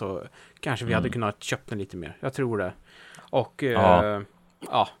bara, så kanske vi hade kunnat köpa den lite mer. Jag tror det. Och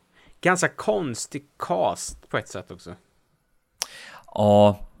ganska konstig cast på ett sätt också.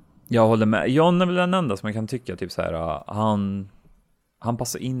 Ja, jag håller med. John är väl den enda som man kan tycka typ så här, han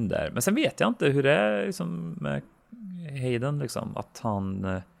passar in där. Men sen vet jag inte hur det är liksom med Hayden liksom, att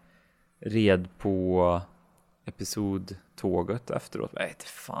han red på episodtåget efteråt. Jag vet inte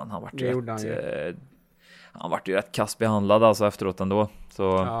fan, han vart ju rätt kast behandlad alltså efteråt ändå.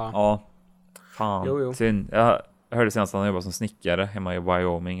 Så fan. Jo. Sen, jag hörde senast att han jobbar som snickare hemma i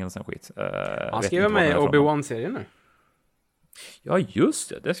Wyoming eller sån skit. Han skriver med i Obi-Wan-serien nu. Ja, just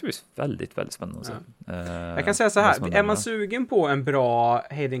det. Det ska bli väldigt, väldigt spännande att se. Jag kan säga så här, är man sugen på en bra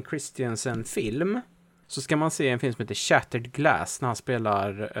Hayden Christensen-film så ska man se en film som heter Shattered Glass när han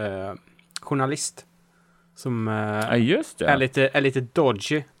spelar journalist. Som är lite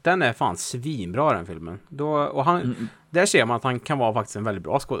dodgy. Den är fan svinbra, den filmen. Där ser man att han kan vara faktiskt en väldigt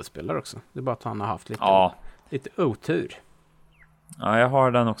bra skådespelare också. Det är bara att han har haft lite otur. Ja, jag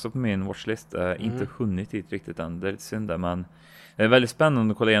har den också på min watchlist. Inte hunnit hit riktigt än. Det är lite synd, men det är väldigt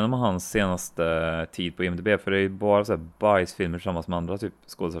spännande att kolla igenom hans senaste tid på IMDb, för det är ju bara så här bajsfilmer tillsammans med andra typ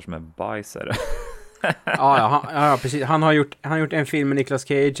skådespelare som är bajsare. Ja, precis. Han har gjort en film med Nicolas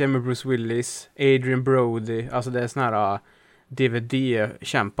Cage, med Bruce Willis, Adrian Brody. Alltså det är såna här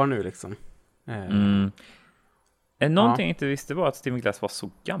DVD-kämpar nu liksom. Någonting jag inte visste var att Steven Glass var så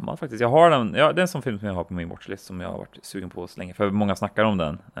gammal faktiskt. Jag har den, det är en sån film som jag har på min watchlist som jag har varit sugen på så länge, för många snackar om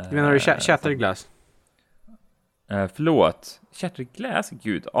den. Du menar du Shattered Glass? Förlåt. Shattered Glass?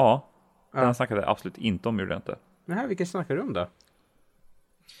 Gud, den snackade jag absolut inte om, gjorde jag inte. Nej, vilken snackar du om då?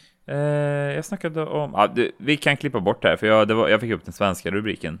 Jag snackade om... vi kan klippa bort det här, för jag fick upp den svenska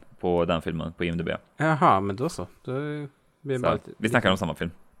rubriken på den filmen på IMDb. Jaha, men då så. Vi snackar om samma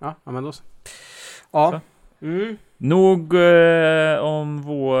film. Ja, men då så. Ja. Så. Nog om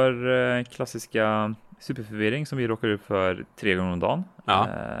vår klassiska superförvirring som vi råkar upp för 3 gånger om dagen.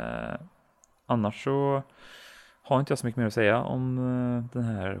 Annars så har inte jag så mycket mer att säga om den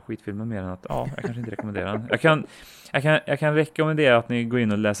här skitfilmen mer än att jag kanske inte rekommenderar den. Jag kan rekommendera att ni går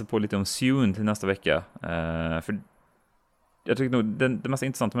in och läser på lite om Sune till nästa vecka. För jag tycker nog det mest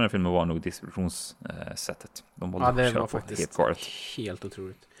intressanta med den här filmen var nog distributionssättet. De det var faktiskt helt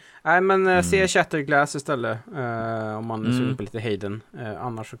otroligt. Nej, men se Shatterglass istället om man är sugen på lite Hayden.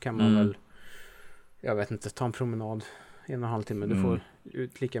 Annars så kan man väl, jag vet inte, ta en promenad 1,5 timme. Du får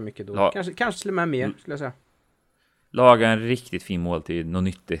ut lika mycket då. Kanske till och med mer, skulle jag säga. Laga en riktigt fin måltid, något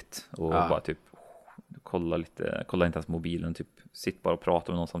nyttigt och bara typ kolla inte ens mobilen, typ sitt bara och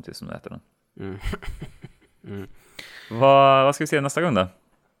prata med någon samtidigt som du äter den. Vad ska vi se nästa gång då?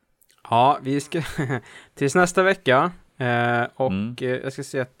 Ja, vi ska tills nästa vecka. Jag ska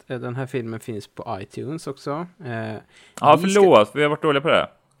se att den här filmen finns på iTunes också. Förlåt, vi har varit dåliga på det.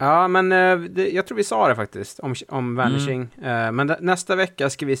 Ja, men jag tror vi sa det faktiskt om Vanishing. Men nästa vecka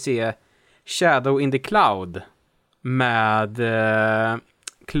ska vi se Shadow in the Cloud med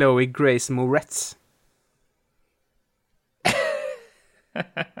Chloe Grace Moretz.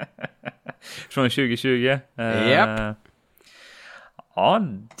 Från 2020. Japp. Ja,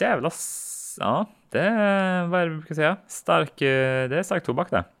 jävlas. Ja, vad är det vi brukar säga? Det är stark tobak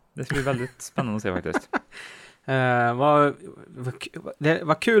där. Det ska bli väldigt spännande att se faktiskt.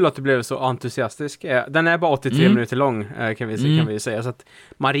 Vad kul att du blev så entusiastisk. Den är bara 83 minuter lång kan vi säga. Så att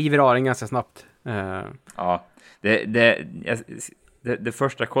man river av den ganska snabbt. Ja, det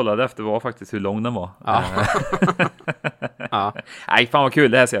första jag kollade efter var faktiskt hur lång den var. Nej, fan vad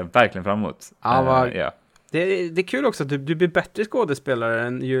kul. Det här ser jag verkligen fram emot. Det är kul också att du blir bättre skådespelare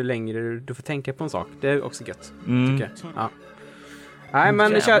än ju längre du får tänka på en sak. Det är också gött, tycker jag. Ja. Nej,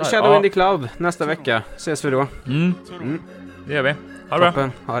 men Shadow in the Cloud nästa vecka. Ses vi då. Det gör vi. Ha det bra.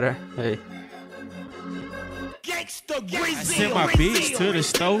 Ha det. Hej. I sent my bitch to the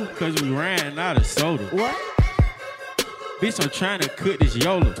store cause we ran out of soda. What? Bitch, I'm trying to cut this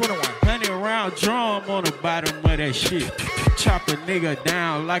YOLO. 100 round drum on the bottom of that shit. Chop a nigga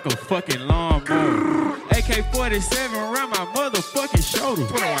down like a fucking lawnmower. AK-47 around my motherfucking shoulder.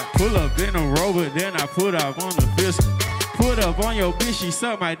 Pull up in a Rover, then I put up on the fist. Put up on your bitch, she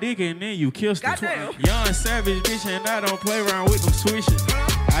suck my dick and then you kissed her. Young savage bitch and I don't play around with them switches.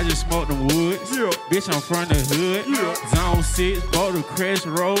 I just smoke them woods. Bitch, I'm from the hood. Zone 6, Boulder Crest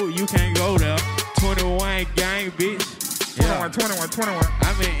Road, you can't go there. 21 gang, bitch. 21.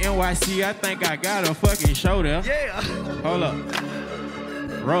 I'm in NYC, I think I got a fucking show there. Yeah. Hold up.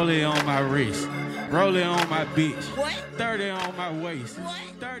 Roll it on my wrist. Roll it on my bitch. What? 30 on my waist. What?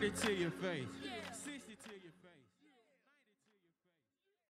 30 to your face.